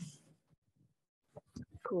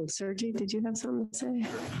 Cool. Sergio, did you have something to say?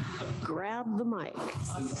 Grab the mic.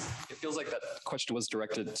 It feels like that question was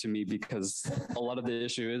directed to me because a lot of the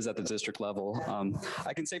issue is at the district level.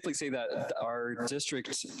 I can safely say that our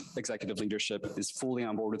district executive leadership is fully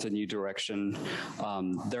on board with the new direction.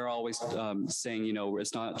 They're always saying,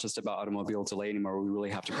 it's not just about automobile delay anymore. We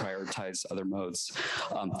really have to prioritize other modes.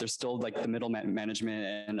 There's still like the middle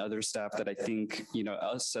management and other staff that I think,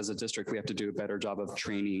 us as a district, we have to do a better job of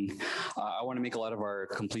training. I want to make a lot of our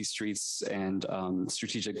complete streets and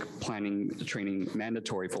strategic planning training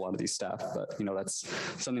mandatory for a lot of these staff, but that's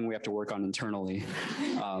something we have to work on internally.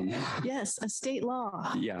 Yes, a state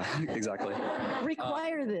law. Yeah, exactly.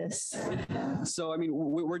 Require this. So I mean,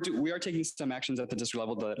 we are taking some actions at the district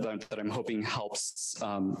level that I'm hoping helps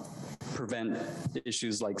prevent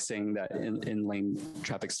issues like saying that in lane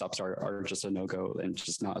traffic stops are just a no-go, and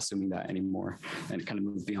just not assuming that anymore, and kind of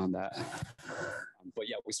move beyond that. But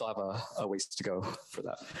yeah, we still have a ways to go for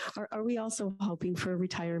that. Are we also hoping for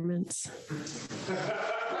retirements?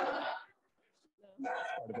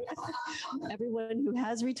 Everyone who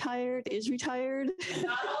has retired is retired.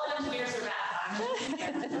 Not all engineers are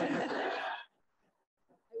bad.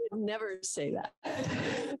 I would never say that.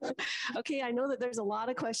 Okay, I know that there's a lot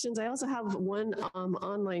of questions. I also have one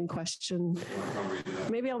online question.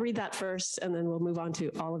 Maybe I'll read that first, and then we'll move on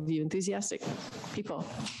to all of you enthusiastic people.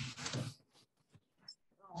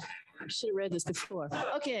 I should have read this before.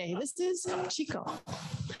 Okay, this is Chico.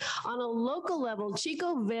 On a local level,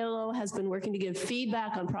 Chico Velo has been working to give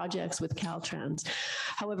feedback on projects with Caltrans.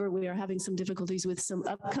 However, we are having some difficulties with some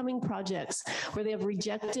upcoming projects where they have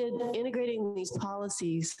rejected integrating these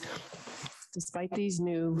policies despite these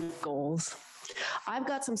new goals. I've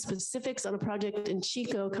got some specifics on a project in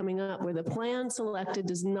Chico coming up where the plan selected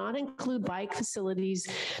does not include bike facilities,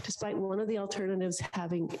 despite one of the alternatives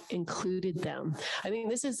having included them. I think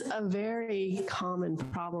this is a very common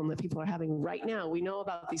problem that people are having right now. We know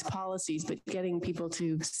about these policies, but getting people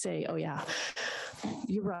to say, oh yeah,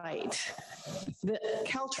 you're right. The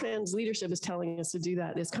Caltrans leadership is telling us to do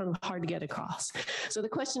that. It's kind of hard to get across. So the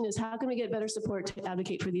question is, how can we get better support to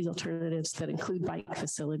advocate for these alternatives that include bike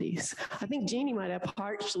facilities? I think Jeanie might have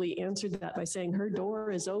partially answered that by saying her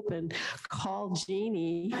door is open. Call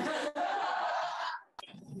Jeanie.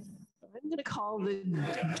 going to call the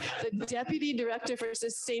Deputy Director for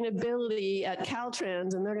Sustainability at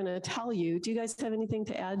Caltrans, and they're going to tell you. Do you guys have anything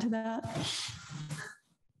to add to that?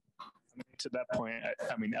 To that point,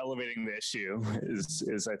 I mean, elevating the issue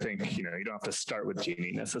is I think, you don't have to start with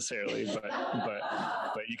Jeanie necessarily, but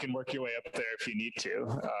you can work your way up there if you need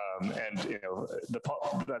to. And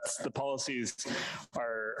the policies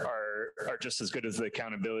are just as good as the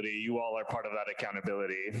accountability. You all are part of that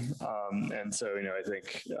accountability. And so, I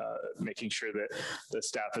think making sure that the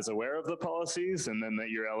staff is aware of the policies and then that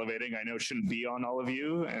you're elevating, I know shouldn't be on all of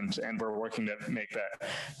you, and we're working to make that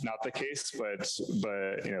not the case, but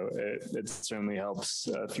it certainly helps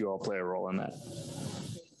if you all play a role in that.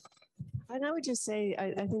 And I would just say,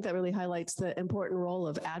 I think that really highlights the important role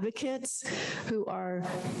of advocates who are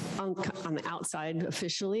on the outside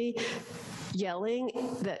officially yelling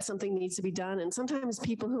that something needs to be done. And sometimes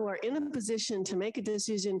people who are in a position to make a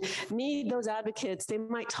decision need those advocates. They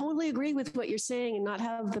might totally agree with what you're saying and not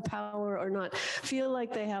have the power or not feel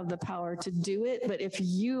like they have the power to do it. But if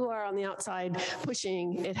you are on the outside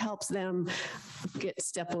pushing, it helps them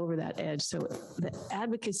step over that edge. So the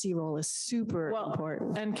advocacy role is super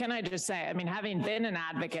important. And can I just say, I mean, having been an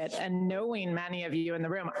advocate and knowing many of you in the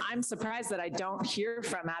room, I'm surprised that I don't hear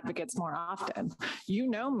from advocates more often. You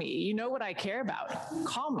know me, you know what I care about.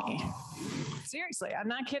 Call me. Seriously, I'm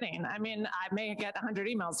not kidding. I mean, I may get 100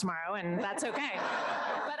 emails tomorrow and that's okay.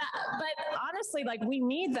 But honestly, like, we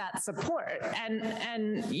need that support,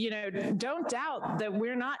 and don't doubt that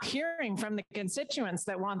we're not hearing from the constituents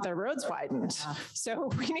that want their roads widened. Yeah. So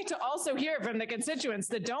we need to also hear from the constituents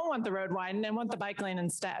that don't want the road widened and want the bike lane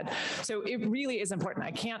instead. So it really is important.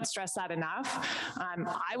 I can't stress that enough.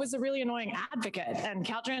 I was a really annoying advocate, and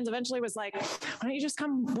Caltrans eventually was like, why don't you just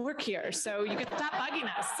come work here so you can stop bugging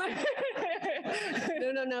us?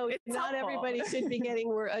 No. Not everybody should be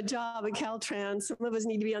getting a job at Caltrans. Some of us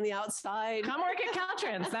need to be on the outside. Come work at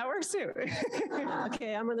Caltrans. That works too.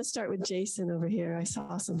 Okay, I'm going to start with Jason over here. I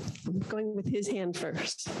saw I'm going with his hand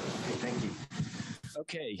first. Thank you.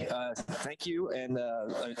 Okay, thank you, and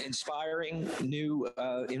inspiring new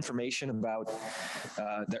information about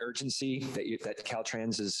the urgency that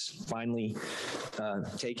Caltrans is finally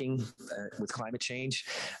taking with climate change.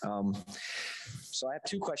 So I have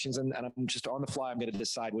two questions, and I'm just on the fly. I'm going to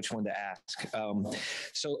decide which one to ask.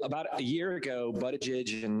 So about a year ago,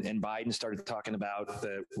 Buttigieg and Biden started talking about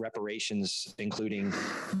the reparations, including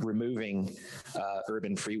removing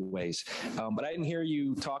urban freeways. But I didn't hear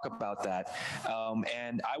you talk about that.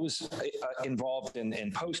 And I was involved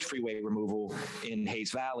in post-freeway removal in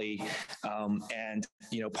Hayes Valley. And,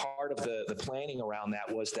 part of the planning around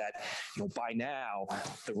that was that, by now,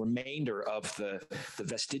 the remainder of the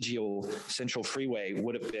vestigial central freeway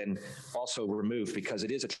would have been also removed because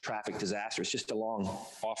it is a traffic disaster. It's just a long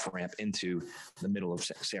off-ramp into the middle of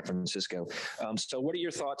San Francisco. So what are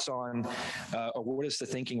your thoughts on, or what is the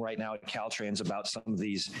thinking right now at Caltrans about some of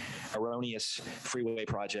these erroneous freeway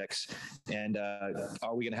projects? And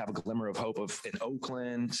are we going to have a glimmer of hope in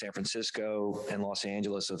Oakland, San Francisco, and Los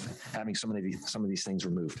Angeles of having some of these things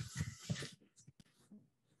removed?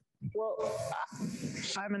 Well,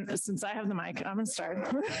 since I have the mic, I'm going to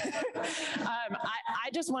start. I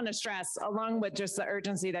just want to stress, along with just the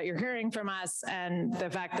urgency that you're hearing from us and the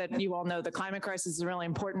fact that you all know the climate crisis is really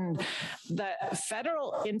important, the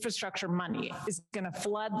federal infrastructure money is going to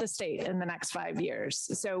flood the state in the next 5 years.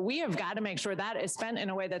 So we have got to make sure that is spent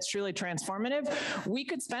in a way that's truly transformative. We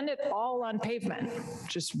could spend it all on pavement,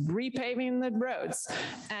 just repaving the roads,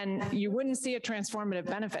 and you wouldn't see a transformative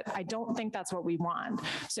benefit. I don't think that's what we want.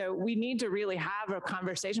 So we need to really have a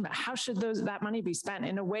conversation about how should that money be spent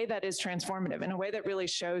in a way that is transformative, in a way that really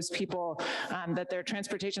shows people that their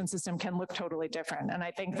transportation system can look totally different. And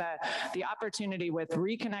I think that the opportunity with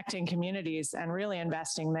reconnecting communities and really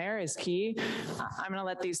investing there is key. I'm going to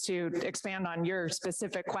let these two expand on your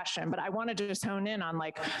specific question, but I wanted to just hone in on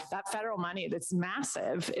that federal money that's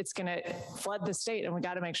massive. It's going to flood the state, and we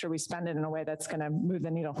got to make sure we spend it in a way that's going to move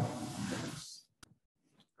the needle.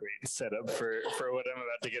 Great setup for what I'm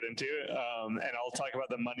about to get into, and I'll talk about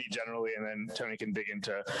the money generally, and then Tony can dig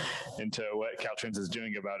into what Caltrans is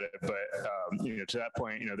doing about it. But to that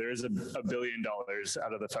point, there is $1 billion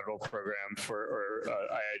out of the federal program or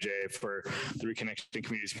IIJ for the Reconnecting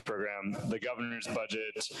Communities program. The governor's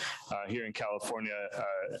budget here in California,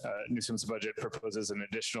 Newsom's budget proposes an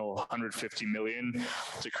additional $150 million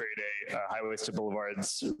to create a highways to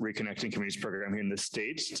boulevards Reconnecting Communities program here in the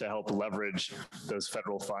state to help leverage those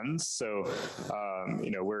federal funds. funds. So,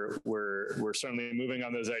 we're certainly moving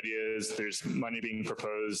on those ideas. There's money being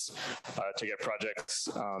proposed to get projects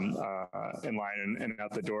in line and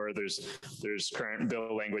out the door. There's current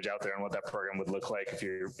bill language out there on what that program would look like. If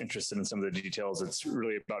you're interested in some of the details, it's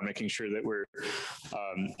really about making sure that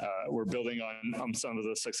we're building on some of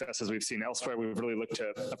the successes we've seen elsewhere. We've really looked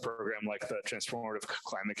at a program like the Transformative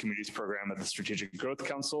Climate Communities program at the Strategic Growth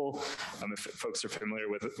Council. If folks are familiar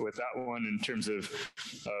with that one, in terms of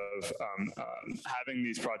having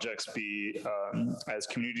these projects be as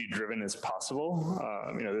community driven as possible.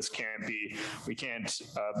 This can't be, we can't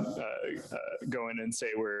go in and say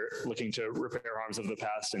we're looking to repair harms of the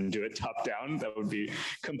past and do it top down. That would be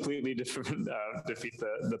completely different, defeat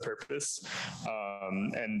the purpose.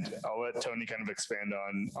 And I'll let Tony kind of expand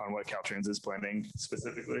on what Caltrans is planning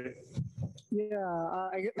specifically. Yeah,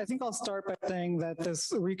 I think I'll start by saying that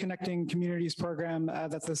this Reconnecting Communities program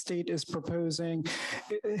that the state is proposing,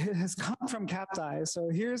 it has come from CalSTA. So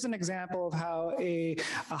here's an example of how a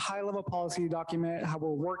high-level policy document, how we're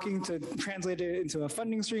working to translate it into a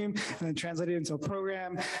funding stream and then translate it into a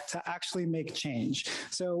program to actually make change.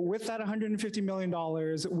 So with that $150 million,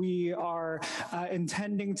 we are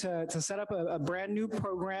intending to set up a brand new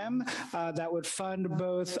program that would fund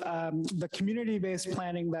both the community-based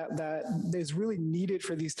planning that is really needed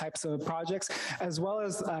for these types of projects, as well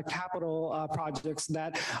as capital projects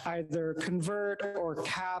that either convert or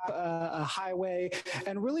cap a highway,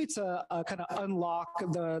 and really to kind of unlock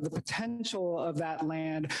the potential of that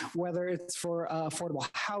land, whether it's for affordable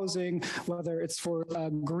housing, whether it's for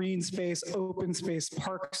green space, open space,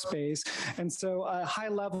 park space. And so high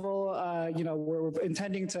level, we're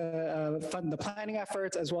intending to fund the planning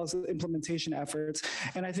efforts as well as the implementation efforts.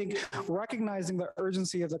 And I think recognizing the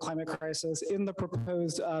urgency of the climate crisis in the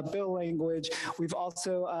proposed bill language, we've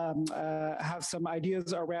also have some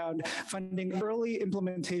ideas around funding early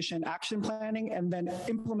implementation action planning and then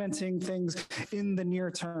implementing things in the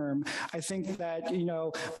near term. I think that,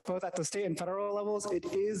 both at the state and federal levels, it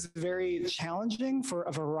is very challenging for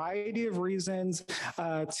a variety of reasons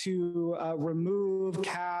to remove,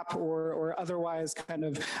 cap, or otherwise kind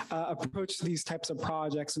of approach these types of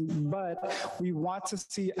projects. But we want to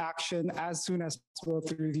see action as soon as possible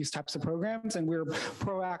through these types of programs, and we're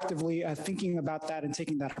proactively thinking about that and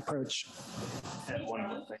taking that approach. And one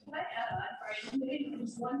more thing.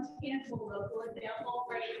 One tangible local example,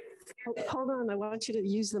 right? Hold on, I want you to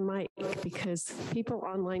use the mic because people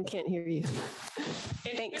online can't hear you.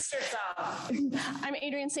 Thanks. I'm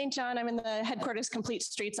Adrienne St. John. I'm in the headquarters Complete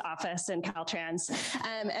Streets office in Caltrans.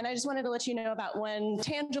 And I just wanted to let you know about one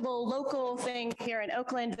tangible local thing here in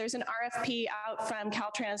Oakland. There's an RFP out from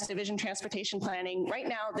Caltrans Division Transportation Planning right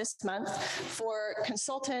now this month for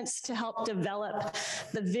consultants to help develop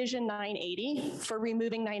the Vision 980 for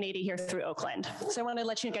removing 980 here through Oakland. So I wanted to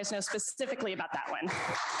let you guys know specifically about that one.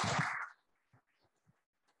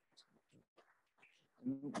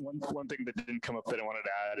 One thing that didn't come up that I wanted to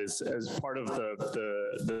add is, as part of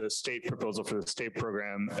the state proposal for the state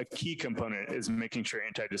program, a key component is making sure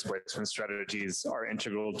anti-displacement strategies are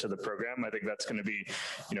integral to the program. I think that's going to be,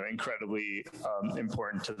 incredibly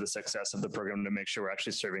important to the success of the program, to make sure we're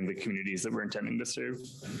actually serving the communities that we're intending to serve.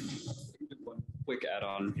 One quick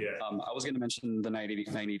add-on. Yeah. I was going to mention the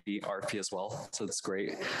 980 RFP as well, so that's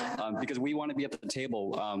great because we want to be at the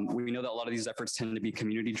table. We know that a lot of these efforts tend to be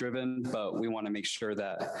community-driven, but we want to make sure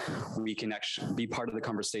that we can actually be part of the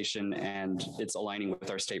conversation and it's aligning with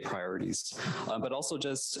our state priorities. But also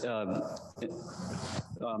just in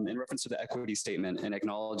reference to the equity statement and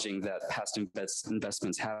acknowledging that past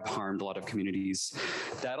investments have harmed a lot of communities,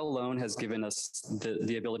 that alone has given us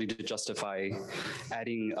the ability to justify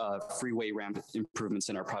adding freeway ramp improvements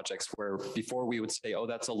in our projects, where before we would say, oh,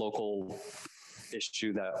 that's a local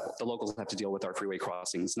issue that the locals have to deal with, our freeway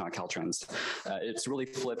crossings, not Caltrans. It's really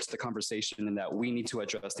flipped the conversation in that we need to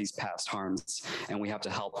address these past harms, and we have to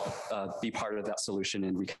help be part of that solution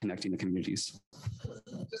in reconnecting the communities.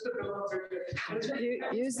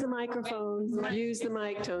 Use the microphone, use the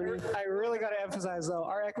mic, Tony. I really got to emphasize, though,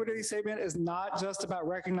 our equity statement is not just about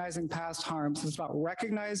recognizing past harms. It's about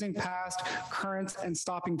recognizing past, current, and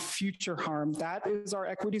stopping future harm. That is our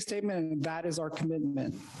equity statement, and that is our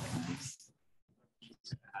commitment.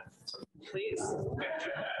 Please.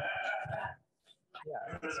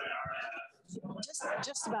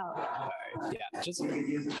 Just about. Yeah, just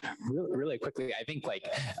really quickly, I think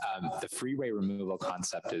like the freeway removal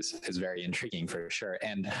concept is very intriguing for sure.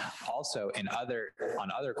 And also on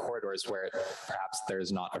other corridors where perhaps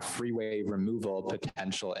there's not a freeway removal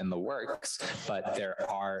potential in the works, but there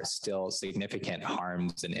are still significant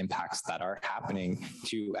harms and impacts that are happening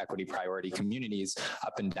to equity priority communities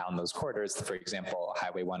up and down those corridors. For example,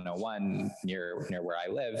 Highway 101 near where I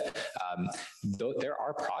live, there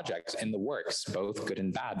are projects in the works, both good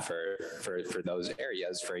and bad for those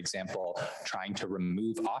areas. For example, trying to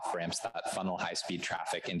remove off-ramps that funnel high-speed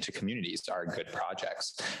traffic into communities are good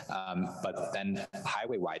projects. But then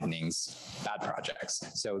highway widenings, bad projects.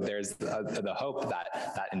 So there's the hope that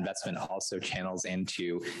investment also channels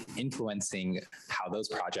into influencing how those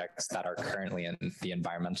projects that are currently in the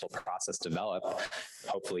environmental process develop,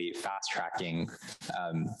 hopefully fast-tracking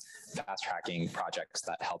projects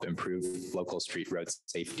that help improve local street road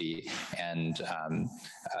safety and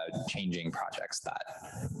changing projects that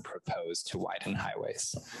propose to widen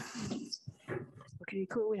highways. Okay,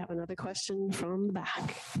 cool. We have another question from the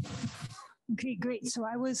back. Okay, great. So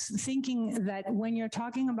I was thinking that when you're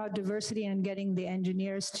talking about diversity and getting the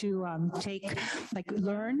engineers to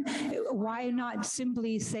learn, why not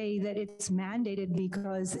simply say that it's mandated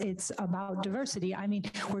because it's about diversity? I mean,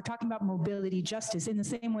 we're talking about mobility justice in the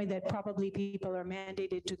same way that probably people are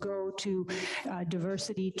mandated to go to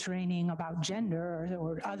diversity training about gender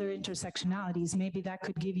or other intersectionalities. Maybe that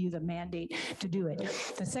could give you the mandate to do it.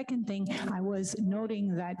 The second thing, I was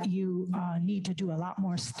noting that you need to do a lot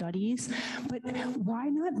more studies. But why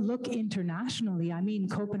not look internationally? I mean,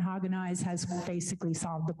 Copenhagenize has basically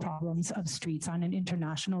solved the problems of streets on an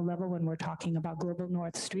international level when we're talking about global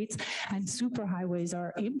north streets, and superhighways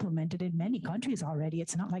are implemented in many countries already.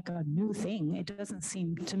 It's not like a new thing. It doesn't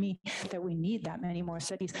seem to me that we need that many more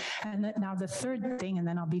studies. And now the third thing, and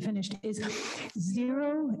then I'll be finished, is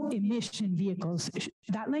zero emission vehicles.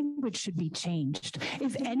 That language should be changed.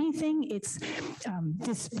 If anything, it's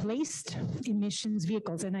displaced emissions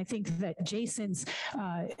vehicles. And I think that Jason's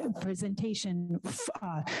presentation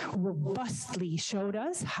robustly showed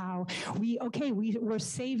us how we're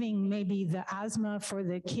saving maybe the asthma for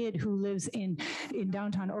the kid who lives in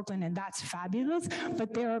downtown Oakland, and that's fabulous.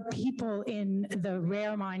 But there are people in the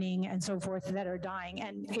rare mining and so forth that are dying.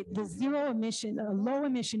 And the low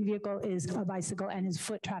emission vehicle is a bicycle and is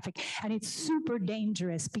foot traffic. And it's super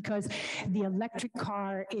dangerous because the electric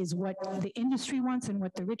car is what the industry wants and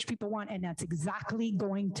what the rich people want. And that's exactly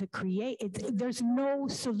going to create there's no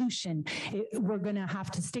solution. We're going to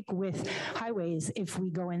have to stick with highways if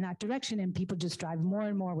we go in that direction, and people just drive more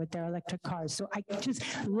and more with their electric cars. So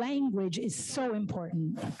language is so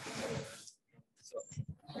important.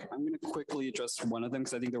 I'm going to quickly address one of them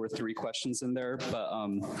because I think there were 3 questions in there. But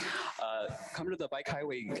come to the bike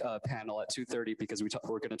highway panel at 2:30 because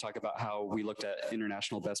we're going to talk about how we looked at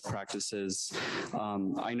international best practices.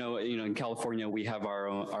 I know, in California we have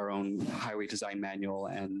our own highway design manual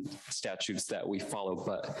and statutes that we follow,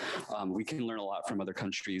 but we can learn a lot from other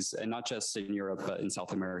countries, and not just in Europe, but in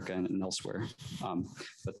South America and elsewhere.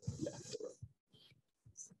 But yeah.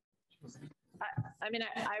 I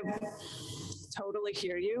totally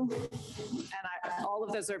hear you, and all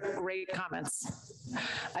of those are great comments.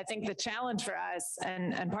 I think the challenge for us,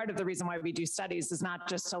 and part of the reason why we do studies is not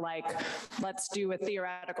just to let's do a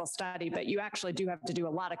theoretical study, but you actually do have to do a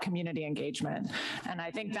lot of community engagement. And I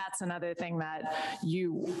think that's another thing that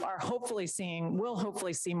you are will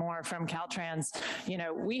hopefully see more from Caltrans.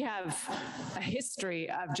 We have a history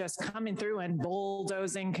of just coming through and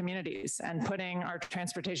bulldozing communities and putting our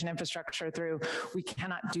transportation infrastructure through. We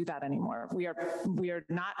cannot do that anymore. We are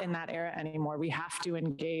not in that era anymore. We have to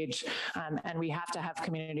engage, and we have to have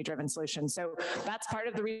community-driven solutions. So that's part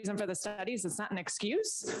of the reason for the studies. It's not an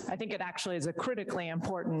excuse. I think it actually is a critically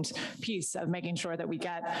important piece of making sure that we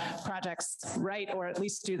get projects right, or at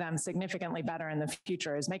least do them significantly better in the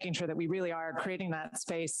future, is making sure that we really are creating that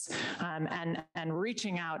space and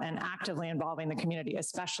reaching out and actively involving the community,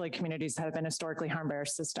 especially communities that have been historically harmed by our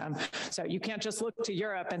system. So you can't just look to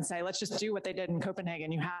Europe and say, let's just do what they did in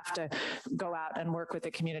Copenhagen. You have to go out and work with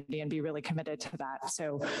the community and be really committed to that.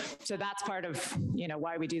 So that's part of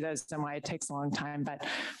why we do those and why it takes a long time. But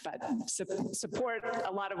support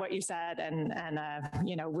a lot of what you said, and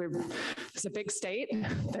it's a big state.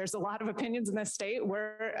 There's a lot of opinions in this state.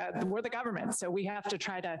 We're the government, so we have to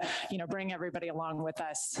try to bring everybody along with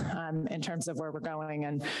us in terms of where we're going.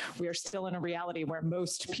 And we are still in a reality where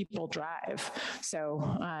most people drive.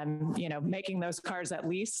 So making those cars at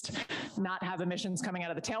least not have emissions coming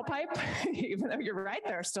out of the tailpipe, even though you're right,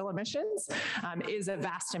 there are still emissions, is a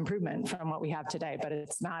vast improvement from what we have today, but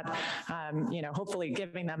it's not, hopefully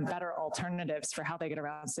giving them better alternatives for how they get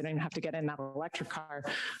around so they don't have to get in that electric car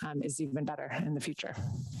is even better in the future.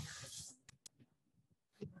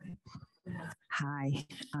 Hi,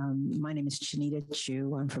 my name is Jeanie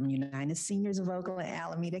Chu. I'm from United Seniors of Oakland,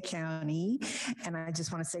 Alameda County. And I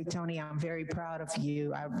just want to say, Tony, I'm very proud of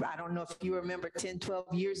you. I don't know if you remember 10,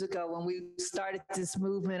 12 years ago when we started this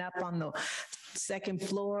movement up on the second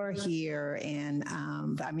floor here. And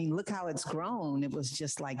I mean, look how it's grown. It was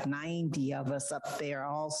just like 90 of us up there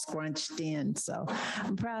all scrunched in. So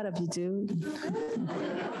I'm proud of you, dude.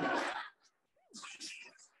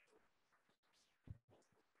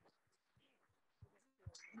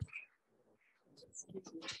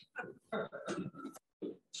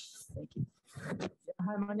 Thank you.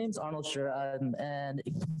 Hi, my name is Arnold Schur, and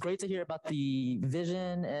great to hear about the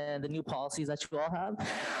vision and the new policies that you all have.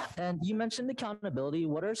 And you mentioned accountability.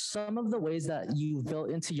 What are some of the ways that you've built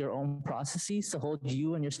into your own processes to hold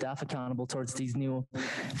you and your staff accountable towards these new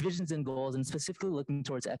visions and goals, and specifically looking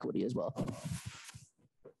towards equity as well?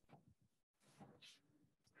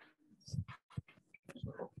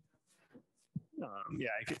 Yeah,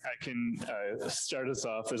 I can start us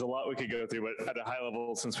off. There's a lot we could go through, but at a high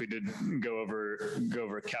level, since we did go over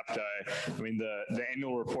CalSTA, I mean, the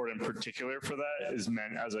annual report in particular for that is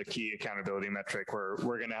meant as a key accountability metric where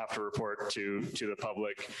we're going to have to report to the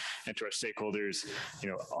public and to our stakeholders,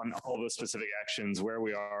 on all the specific actions, where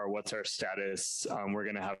we are, what's our status. We're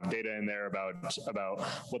going to have data in there about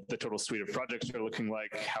what the total suite of projects are looking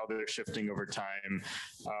like, how they're shifting over time.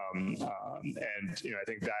 And, I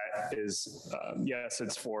think that is, yes,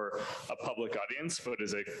 it's for a public audience, but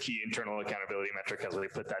is a key internal accountability metric as we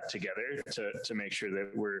put that together to make sure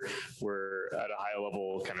that we're at a high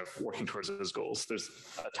level kind of working towards those goals. There's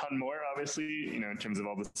a ton more, obviously, in terms of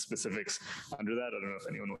all the specifics under that. I don't know if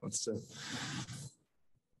anyone wants to.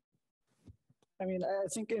 I mean, I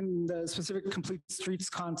think in the specific Complete Streets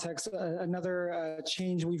context, another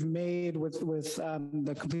change we've made with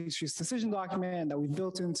the Complete Streets decision document that we've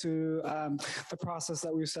built into the process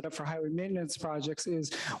that we've set up for highway maintenance projects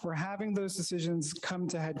is we're having those decisions come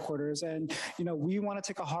to headquarters. And, we want to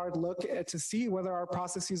take a hard look to see whether our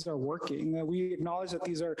processes are working. We acknowledge that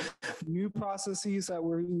these are new processes that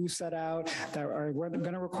we set out that are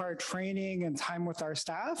going to require training and time with our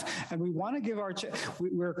staff. And we want to give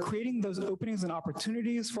we're creating those openings and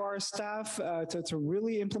opportunities for our staff to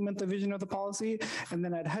really implement the vision of the policy. And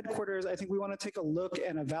then at headquarters, I think we want to take a look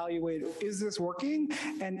and evaluate, is this working?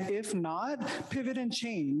 And if not, pivot and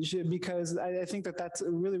change, because I think that that's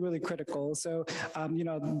really, really critical. So,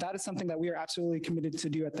 that is something that we are absolutely committed to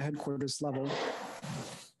do at the headquarters level.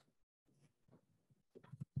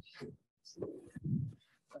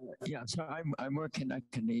 Yeah, so I work in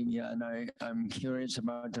academia, and I'm curious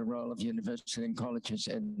about the role of universities and colleges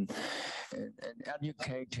in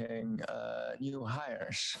educating new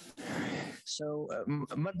hires. So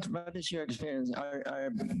what is your experience?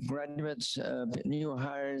 Are graduates, new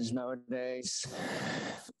hires nowadays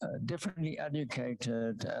differently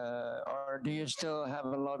educated, or do you still have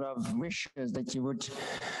a lot of wishes that you would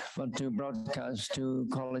want to broadcast to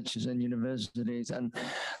colleges and universities? And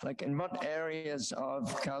like, in what areas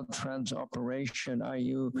of Caltrans operation are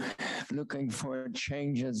you looking for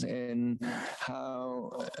changes in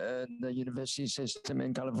how the university system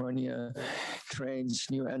in California trains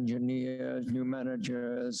new engineers, new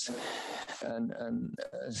managers, and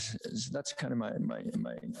that's kind of my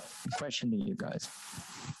question to you guys.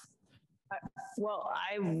 Well,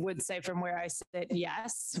 I would say from where I sit,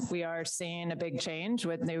 yes, we are seeing a big change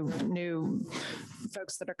with new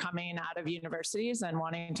folks that are coming out of universities and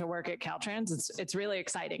wanting to work at Caltrans. It's really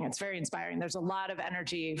exciting. It's very inspiring. There's a lot of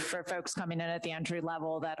energy for folks coming in at the entry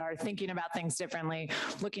level that are thinking about things differently,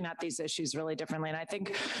 looking at these issues really differently. And I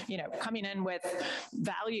think, coming in with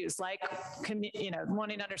values like,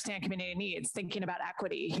 wanting to understand community needs, thinking about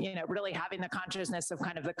equity, really having the consciousness of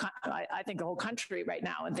kind of I think the whole country right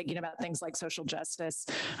now, and thinking about things like social justice,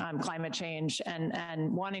 climate change,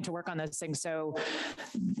 and wanting to work on those things. So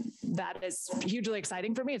that is hugely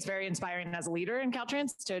exciting for me. It's very inspiring as a leader in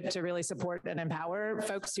Caltrans to really support and empower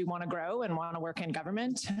folks who want to grow and want to work in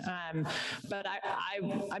government. But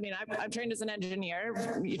I'm trained as an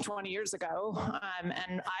engineer 20 years ago,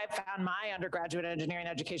 and I found my undergraduate engineering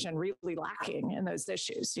education really lacking in those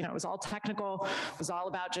issues. It was all technical. It was all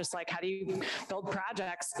about just like, how do you build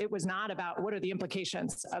projects? It was not about what are the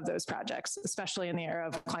implications of those projects, especially in the era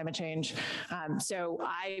of climate change. So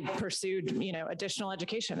I pursued, additional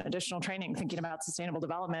education, additional vocational training, thinking about sustainable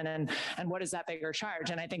development and what is that bigger charge.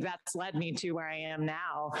 And I think that's led me to where I am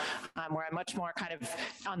now, where I'm much more kind of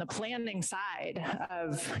on the planning side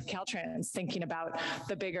of Caltrans, thinking about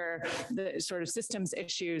the sort of systems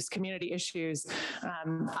issues, community issues.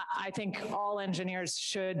 I think all engineers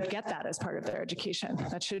should get that as part of their education.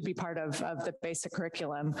 That should be part of the basic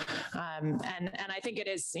curriculum. And I think it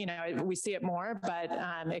is, we see it more, but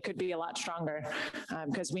it could be a lot stronger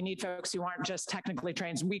because we need folks who aren't just technically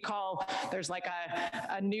trained. There's like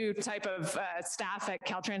a new type of staff at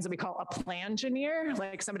Caltrans that we call a plan engineer,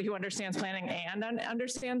 like somebody who understands planning and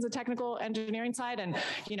understands the technical engineering side. And,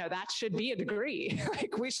 that should be a degree.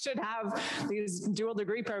 Like we should have these dual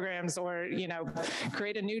degree programs or,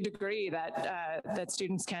 create a new degree that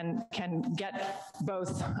students can get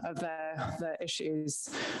both of the issues.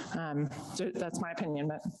 So that's my opinion,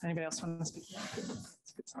 but anybody else want to speak?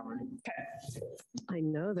 Okay. I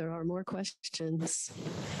know there are more questions.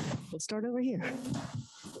 We'll start over here.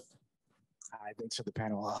 Hi, thanks for the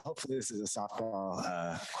panel. Hopefully this is a softball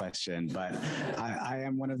question, but I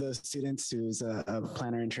am one of those students who's a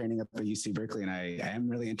planner in training up at UC Berkeley, and I am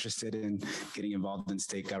really interested in getting involved in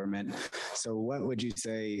state government. So what would you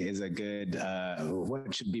say is a good,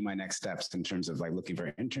 what should be my next steps in terms of like looking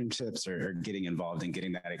for internships or getting involved and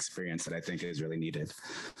getting that experience that I think is really needed?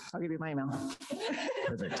 I'll give you my email.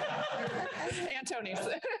 Perfect. And Tony's.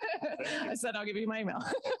 I said, I'll give you my email.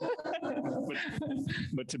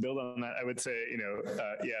 But to build on that, I would say,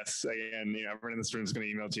 yes, again, everyone in this room is going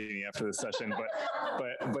to email Jeanie after this session,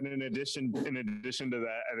 but in addition to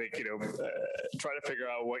that, I think, try to figure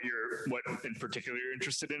out what in particular you're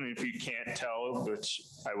interested in. And if you can't tell, which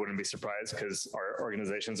I wouldn't be surprised because our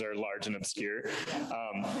organizations are large and obscure,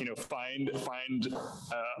 find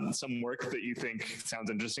some work that you think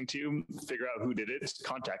sounds interesting to you, figure out who did it,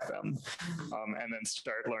 contact them, and then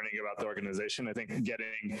start learning about the organization. I think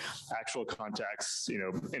getting actual contacts,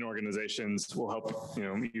 in organizations will help,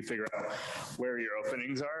 you figure out where your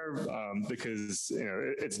openings are, because,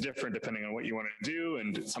 it's different depending on what you want to do.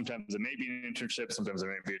 And sometimes it may be an internship, sometimes it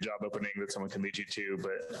may be a job opening that someone can lead you to,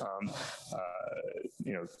 but,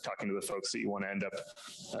 talking to the folks that you want to end up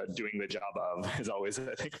doing the job of is always,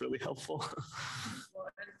 I think, really helpful.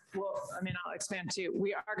 Well, I'll expand too.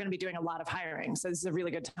 We are going to be doing a lot of hiring. So this is a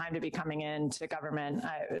really good time to be coming into government,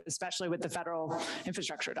 especially with the federal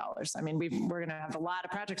infrastructure dollars. We're going to have a lot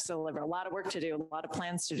of projects to deliver, a lot of work to do, a lot of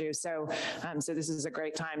plans to do. So this is a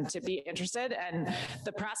great time to be interested. And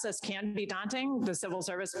the process can be daunting. The civil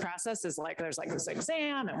service process is there's this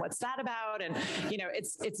exam and what's that about? And,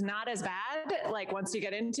 it's not as bad, once you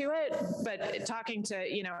get into it, but talking to,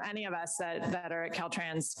 any of us that are at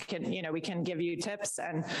Caltrans we can give you tips,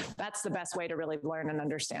 and that's the best way to really learn and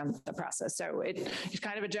understand the process. So it's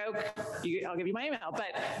kind of a joke. I'll give you my email,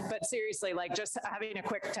 but seriously, just having a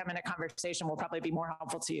quick 10-minute conversation will probably be more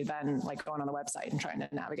helpful to you than going on the website and trying to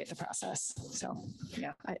navigate the process. So,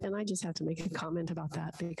 yeah. I just have to make a comment about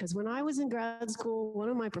that because when I was in grad school, one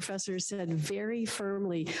of my professors said very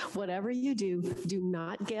firmly, whatever you do, do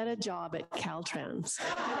not get a job at Caltrans.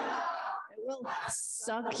 It will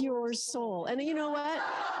suck your soul. And you know what?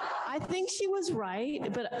 I think she was right,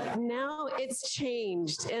 but now it's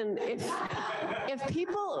changed. And if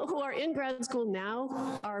people who are in grad school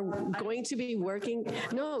now are going to be working,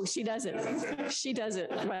 no, she doesn't. She doesn't,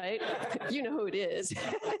 right? You know who it is.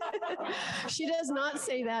 She does not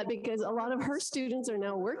say that because a lot of her students are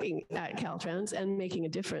now working at Caltrans and making a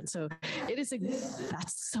difference. So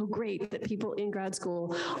that's so great that people in grad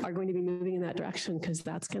school are going to be moving in that direction because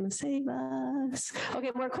that's going to save us.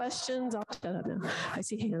 Okay, more questions? I'll shut up now. I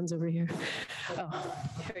see hands over here. Oh,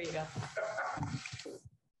 here you go.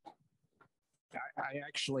 I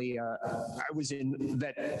actually, I was in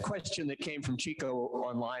that question that came from Chico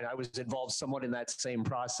online. I was involved somewhat in that same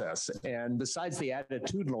process. And besides the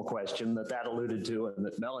attitudinal question that alluded to and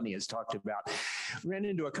that Melanie has talked about, ran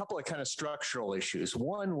into a couple of kind of structural issues.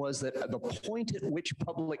 One was that the point at which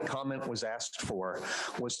public comment was asked for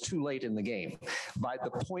was too late in the game. By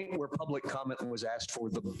the point where public comment was asked for,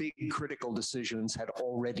 the big critical decisions had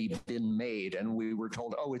already been made. And we were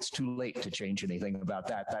told, oh, it's too late to change anything about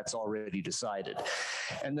that. That's already decided.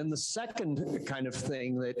 And then the second kind of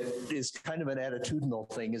thing that is kind of an attitudinal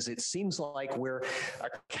thing is it seems like where a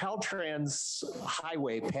Caltrans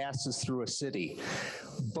highway passes through a city,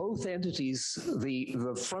 both entities, the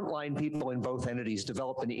frontline people in both entities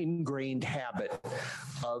develop an ingrained habit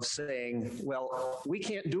of saying, well, we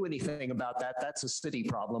can't do anything about that. That's a city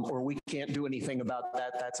problem. Or we can't do anything about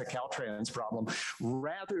that. That's a Caltrans problem.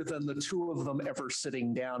 Rather than the two of them ever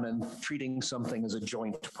sitting down and treating something as a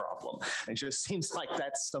joint problem. It just seems seems like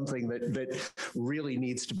that's something that really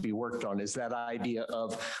needs to be worked on, is that idea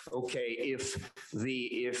of, okay,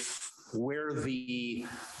 where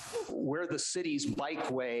the city's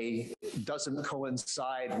bikeway doesn't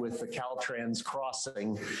coincide with the Caltrans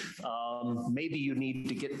crossing, maybe you need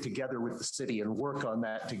to get together with the city and work on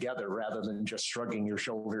that together rather than just shrugging your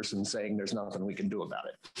shoulders and saying there's nothing we can do about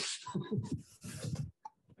it.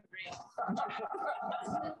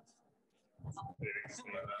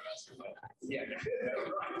 Yeah.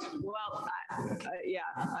 Well, yeah,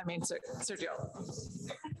 I mean, Sergio.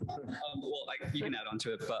 Well, you can add on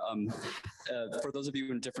to it, but for those of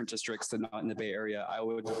you in different districts that are not in the Bay Area, I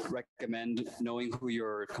would recommend knowing who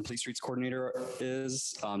your Complete Streets coordinator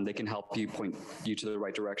is. They can help you point you to the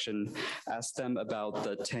right direction. Ask them about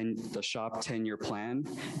the shop 10-year plan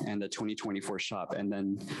and the 2024 shop, and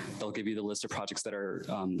then they'll give you the list of projects that are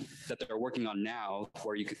that they're working on now,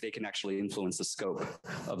 where they can actually influence the scope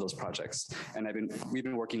of those projects. And we've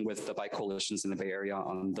been working with the bike coalitions in the Bay Area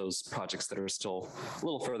on those projects that are still a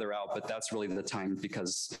little further out, but that's really the time,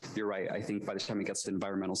 because you're right. I think by the time it gets to the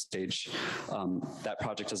environmental stage, that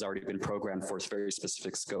project has already been programmed for a very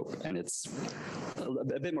specific scope, and it's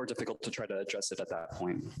a bit more difficult to try to address it at that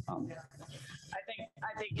point.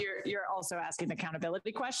 I think you're also asking the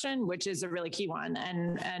accountability question, which is a really key one.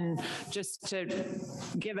 And just to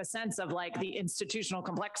give a sense of like the institutional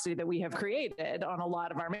complexity that we have created on a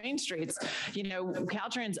lot of our main streets, you know,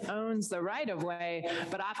 Caltrans owns the right of way,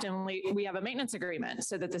 but often we have a maintenance agreement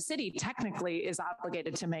so that the city technically is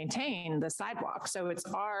obligated to maintain the sidewalk. So it's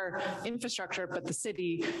our infrastructure, but the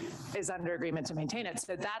city is under agreement to maintain it.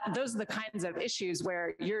 So those are the kinds of issues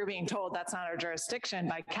where you're being told that's not our jurisdiction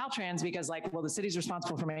by Caltrans, because like, well, the city's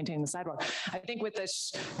responsible for maintaining the sidewalk. I think with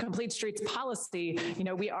this Complete Streets policy, you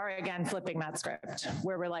know, we are again flipping that script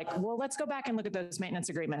where we're like, well, let's go back and look at those maintenance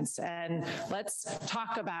agreements and let's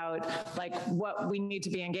talk about like what we need to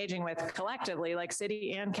be engaging with collectively, like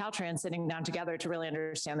city and Caltrans sitting down together to really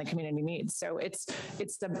understand the community needs. So it's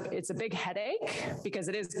a big headache, because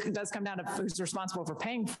it does come down to who's responsible for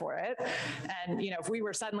paying for it. And, you know, if we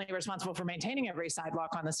were suddenly responsible for maintaining every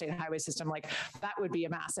sidewalk on the state highway system, like that would be a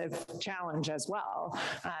massive challenge as well.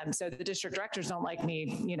 So the district directors don't like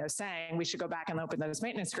me, you know, saying we should go back and open those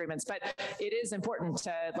maintenance agreements, but it is important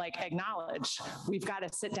to like acknowledge we've got to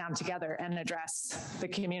sit down together and address the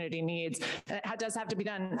community needs. And it does have to be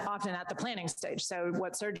done often at the planning stage. So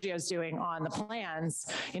what Sergio's doing on the plans,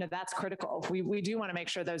 you know, that's critical. We do want to make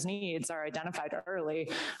sure those needs are identified early,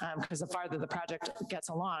 because the farther the project gets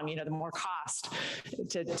along, you know, the more cost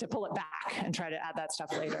to pull it back and try to add that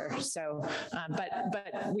stuff later. So, but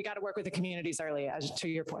we got to work with the communities early, as to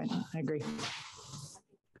your point. I agree.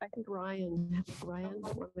 I think Raayan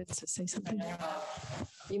wanted to say something.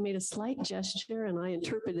 You made a slight gesture and I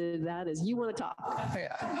interpreted that as you want to talk.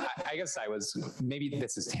 Yeah, I guess maybe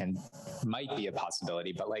this might be a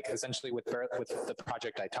possibility, but like essentially with the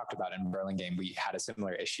project I talked about in Burlingame, we had a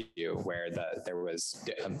similar issue where there was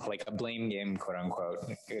like a blame game, quote unquote,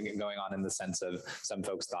 going on, in the sense of some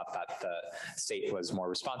folks thought that the state was more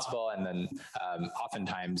responsible. And then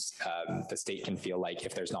oftentimes the state can feel like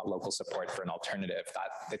if there's not local support for an alternative,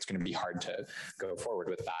 that it's going to be hard to go forward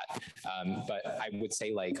with that. But I would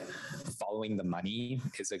say like following the money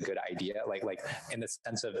is a good idea, like in the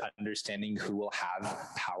sense of understanding who will have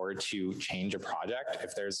power to change a project.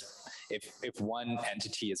 If one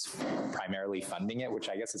entity is primarily funding it, which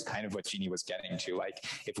I guess is kind of what Jeanie was getting to, like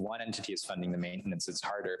if one entity is funding the maintenance, it's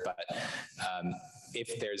harder. But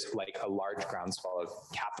if there's like a large groundswell of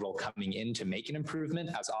capital coming in to make an improvement,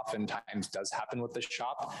 as oftentimes does happen with the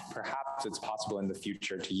shop, perhaps it's possible in the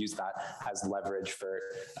future to use that as leverage for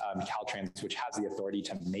Caltrans, which has the authority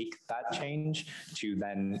to make that change, to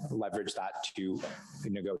then leverage that to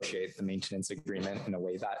negotiate the maintenance agreement in a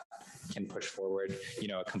way that can push forward, you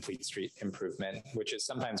know, a complete street improvement, which is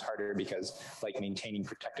sometimes harder because like maintaining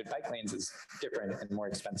protected bike lanes is different and more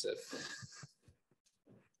expensive.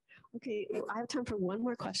 Okay, I have time for one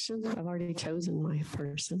more question. I've already chosen my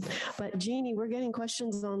person, but Jeanie, we're getting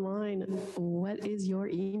questions online. What is your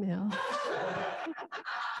email?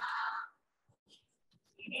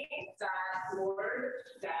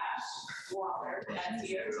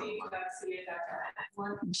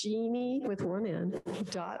 Jeanie with one N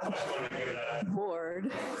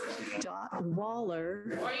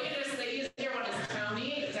 .ward.waller. Or you can just say easier one is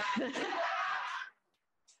Tony.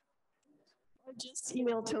 Just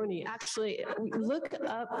email Tony. Actually, look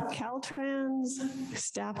up Caltrans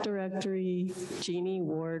staff directory, Jeanie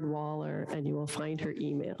Ward Waller, and you will find her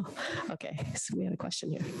email. Okay, so we had a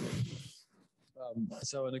question here.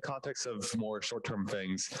 So in the context of more short-term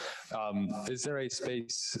things, is there a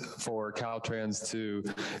space for Caltrans to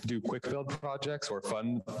do quick build projects or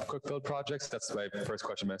fund quick build projects? That's my first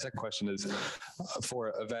question. My second question is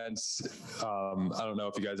for events. I don't know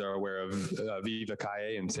if you guys are aware of Viva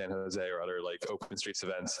Calle in San Jose or other like open streets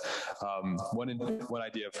events. One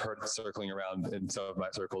idea I've heard circling around in some of my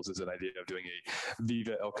circles is an idea of doing a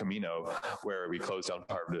Viva El Camino, where we close down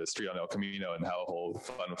part of the street on El Camino and have a whole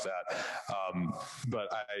fun with that. But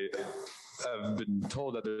I have been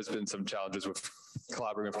told that there's been some challenges with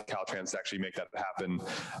collaborating with Caltrans to actually make that happen,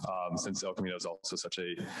 since El Camino is also such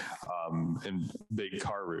a big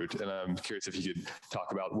car route. And I'm curious if you could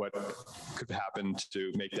talk about what could happen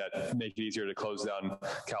to make it easier to close down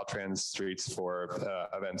Caltrans streets for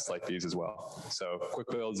events like these as well. So quick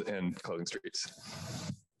builds and closing streets.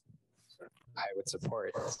 I would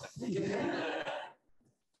support.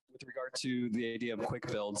 With regard to the idea of quick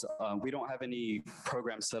builds, we don't have any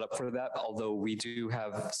programs set up for that, although we do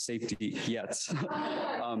have safety yet.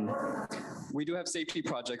 We do have safety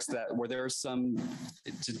projects where there are some,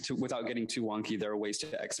 without getting too wonky, there are ways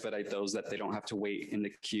to expedite those that they don't have to wait in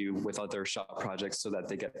the queue with other shop projects so that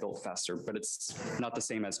they get built faster, but it's not the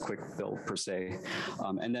same as quick build per se.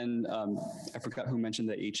 And then I forgot who mentioned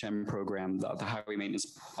the HM program, the highway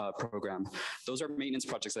maintenance program. Those are maintenance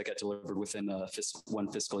projects that get delivered within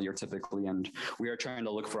one fiscal year typically, and we are trying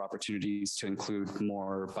to look for opportunities to include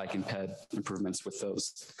more bike and ped improvements with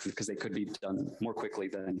those, because they could be done more quickly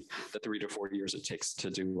than the 3 to 4 years it takes to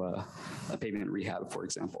do a pavement rehab, for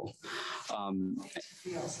example.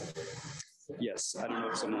 Yes, I don't know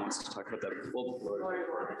if someone wants to talk about that. Well,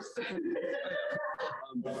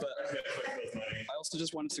 but I also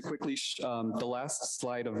just wanted to quickly, the last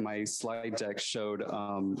slide of my slide deck showed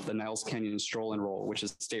the Niles Canyon Stroll and Roll, which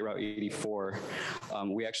is State Route 84.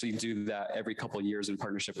 We actually do that every couple of years in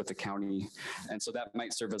partnership with the county. And so that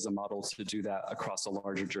might serve as a model to do that across a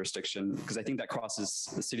larger jurisdiction, because I think that crosses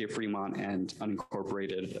the city of Fremont and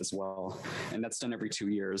unincorporated as well. And that's done every 2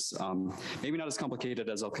 years. Maybe not as complicated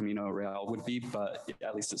as El Camino Real would be, but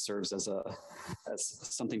at least it serves as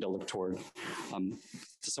something to look toward.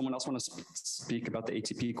 Does someone else want to speak about the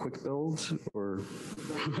ATP quick build, or?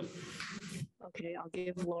 Okay, I'll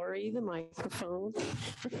give Lori the microphone.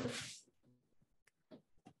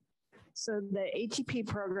 So the ATP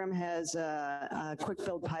program has a quick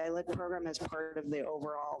build pilot program as part of the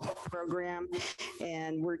overall program.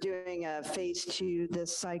 And we're doing a phase 2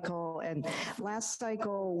 this cycle. And last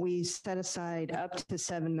cycle, we set aside up to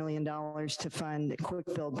 $7 million to fund quick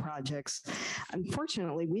build projects.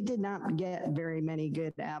 Unfortunately, we did not get very many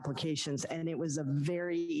good applications, and it was a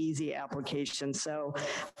very easy application. So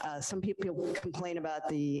some people complain about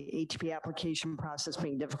the ATP application process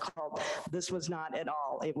being difficult. This was not at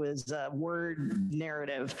all. It was word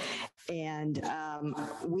narrative, and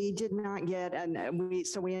we did not get,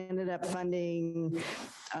 so we ended up funding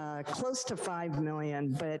close to 5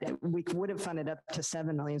 million, but we would have funded up to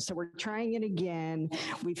 7 million. So we're trying it again.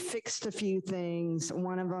 We fixed a few things.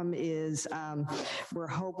 One of them is we're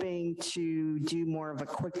hoping to do more of a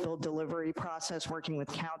quick build delivery process, working with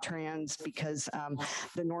Caltrans, because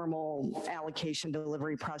the normal allocation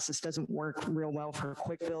delivery process doesn't work real well for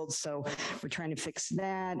quick builds. So we're trying to fix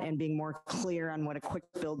that and being more clear on what a quick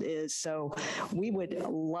build is. So we would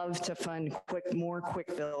love to fund more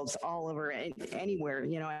quick builds all over, anywhere,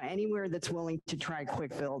 anywhere that's willing to try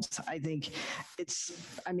quick builds. I think it's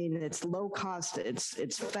low cost,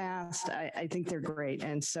 it's fast. I think they're great.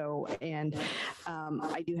 And so,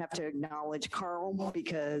 I do have to acknowledge Carl,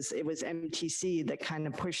 because it was MTC that kind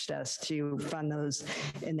of pushed us to fund those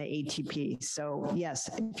in the ATP. So yes,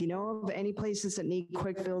 if you know of any places that need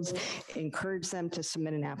quick builds, encourage them to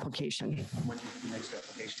submit an application. When the next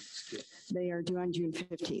application is due? They are due on June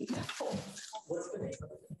 15th. What's the name?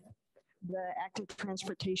 The Active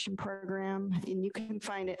Transportation Program, and you can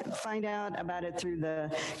find out about it through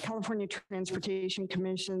the California Transportation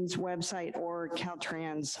Commission's website or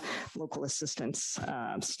Caltrans local assistance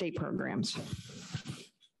state programs.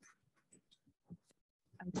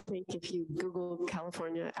 I think if you Google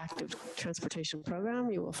California Active Transportation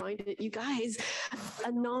Program, you will find it. You guys,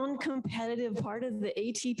 a non-competitive part of the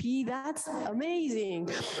ATP, that's amazing.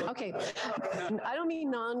 Okay, I don't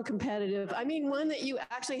mean non-competitive. I mean one that you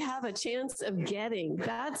actually have a chance of getting.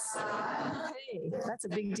 That's a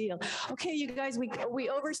big deal. Okay, you guys, we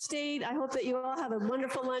overstayed. I hope that you all have a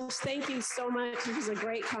wonderful lunch. Thank you so much. It was a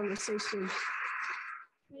great conversation.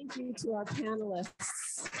 Thank you to our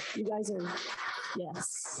panelists. You guys are,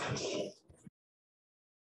 yes.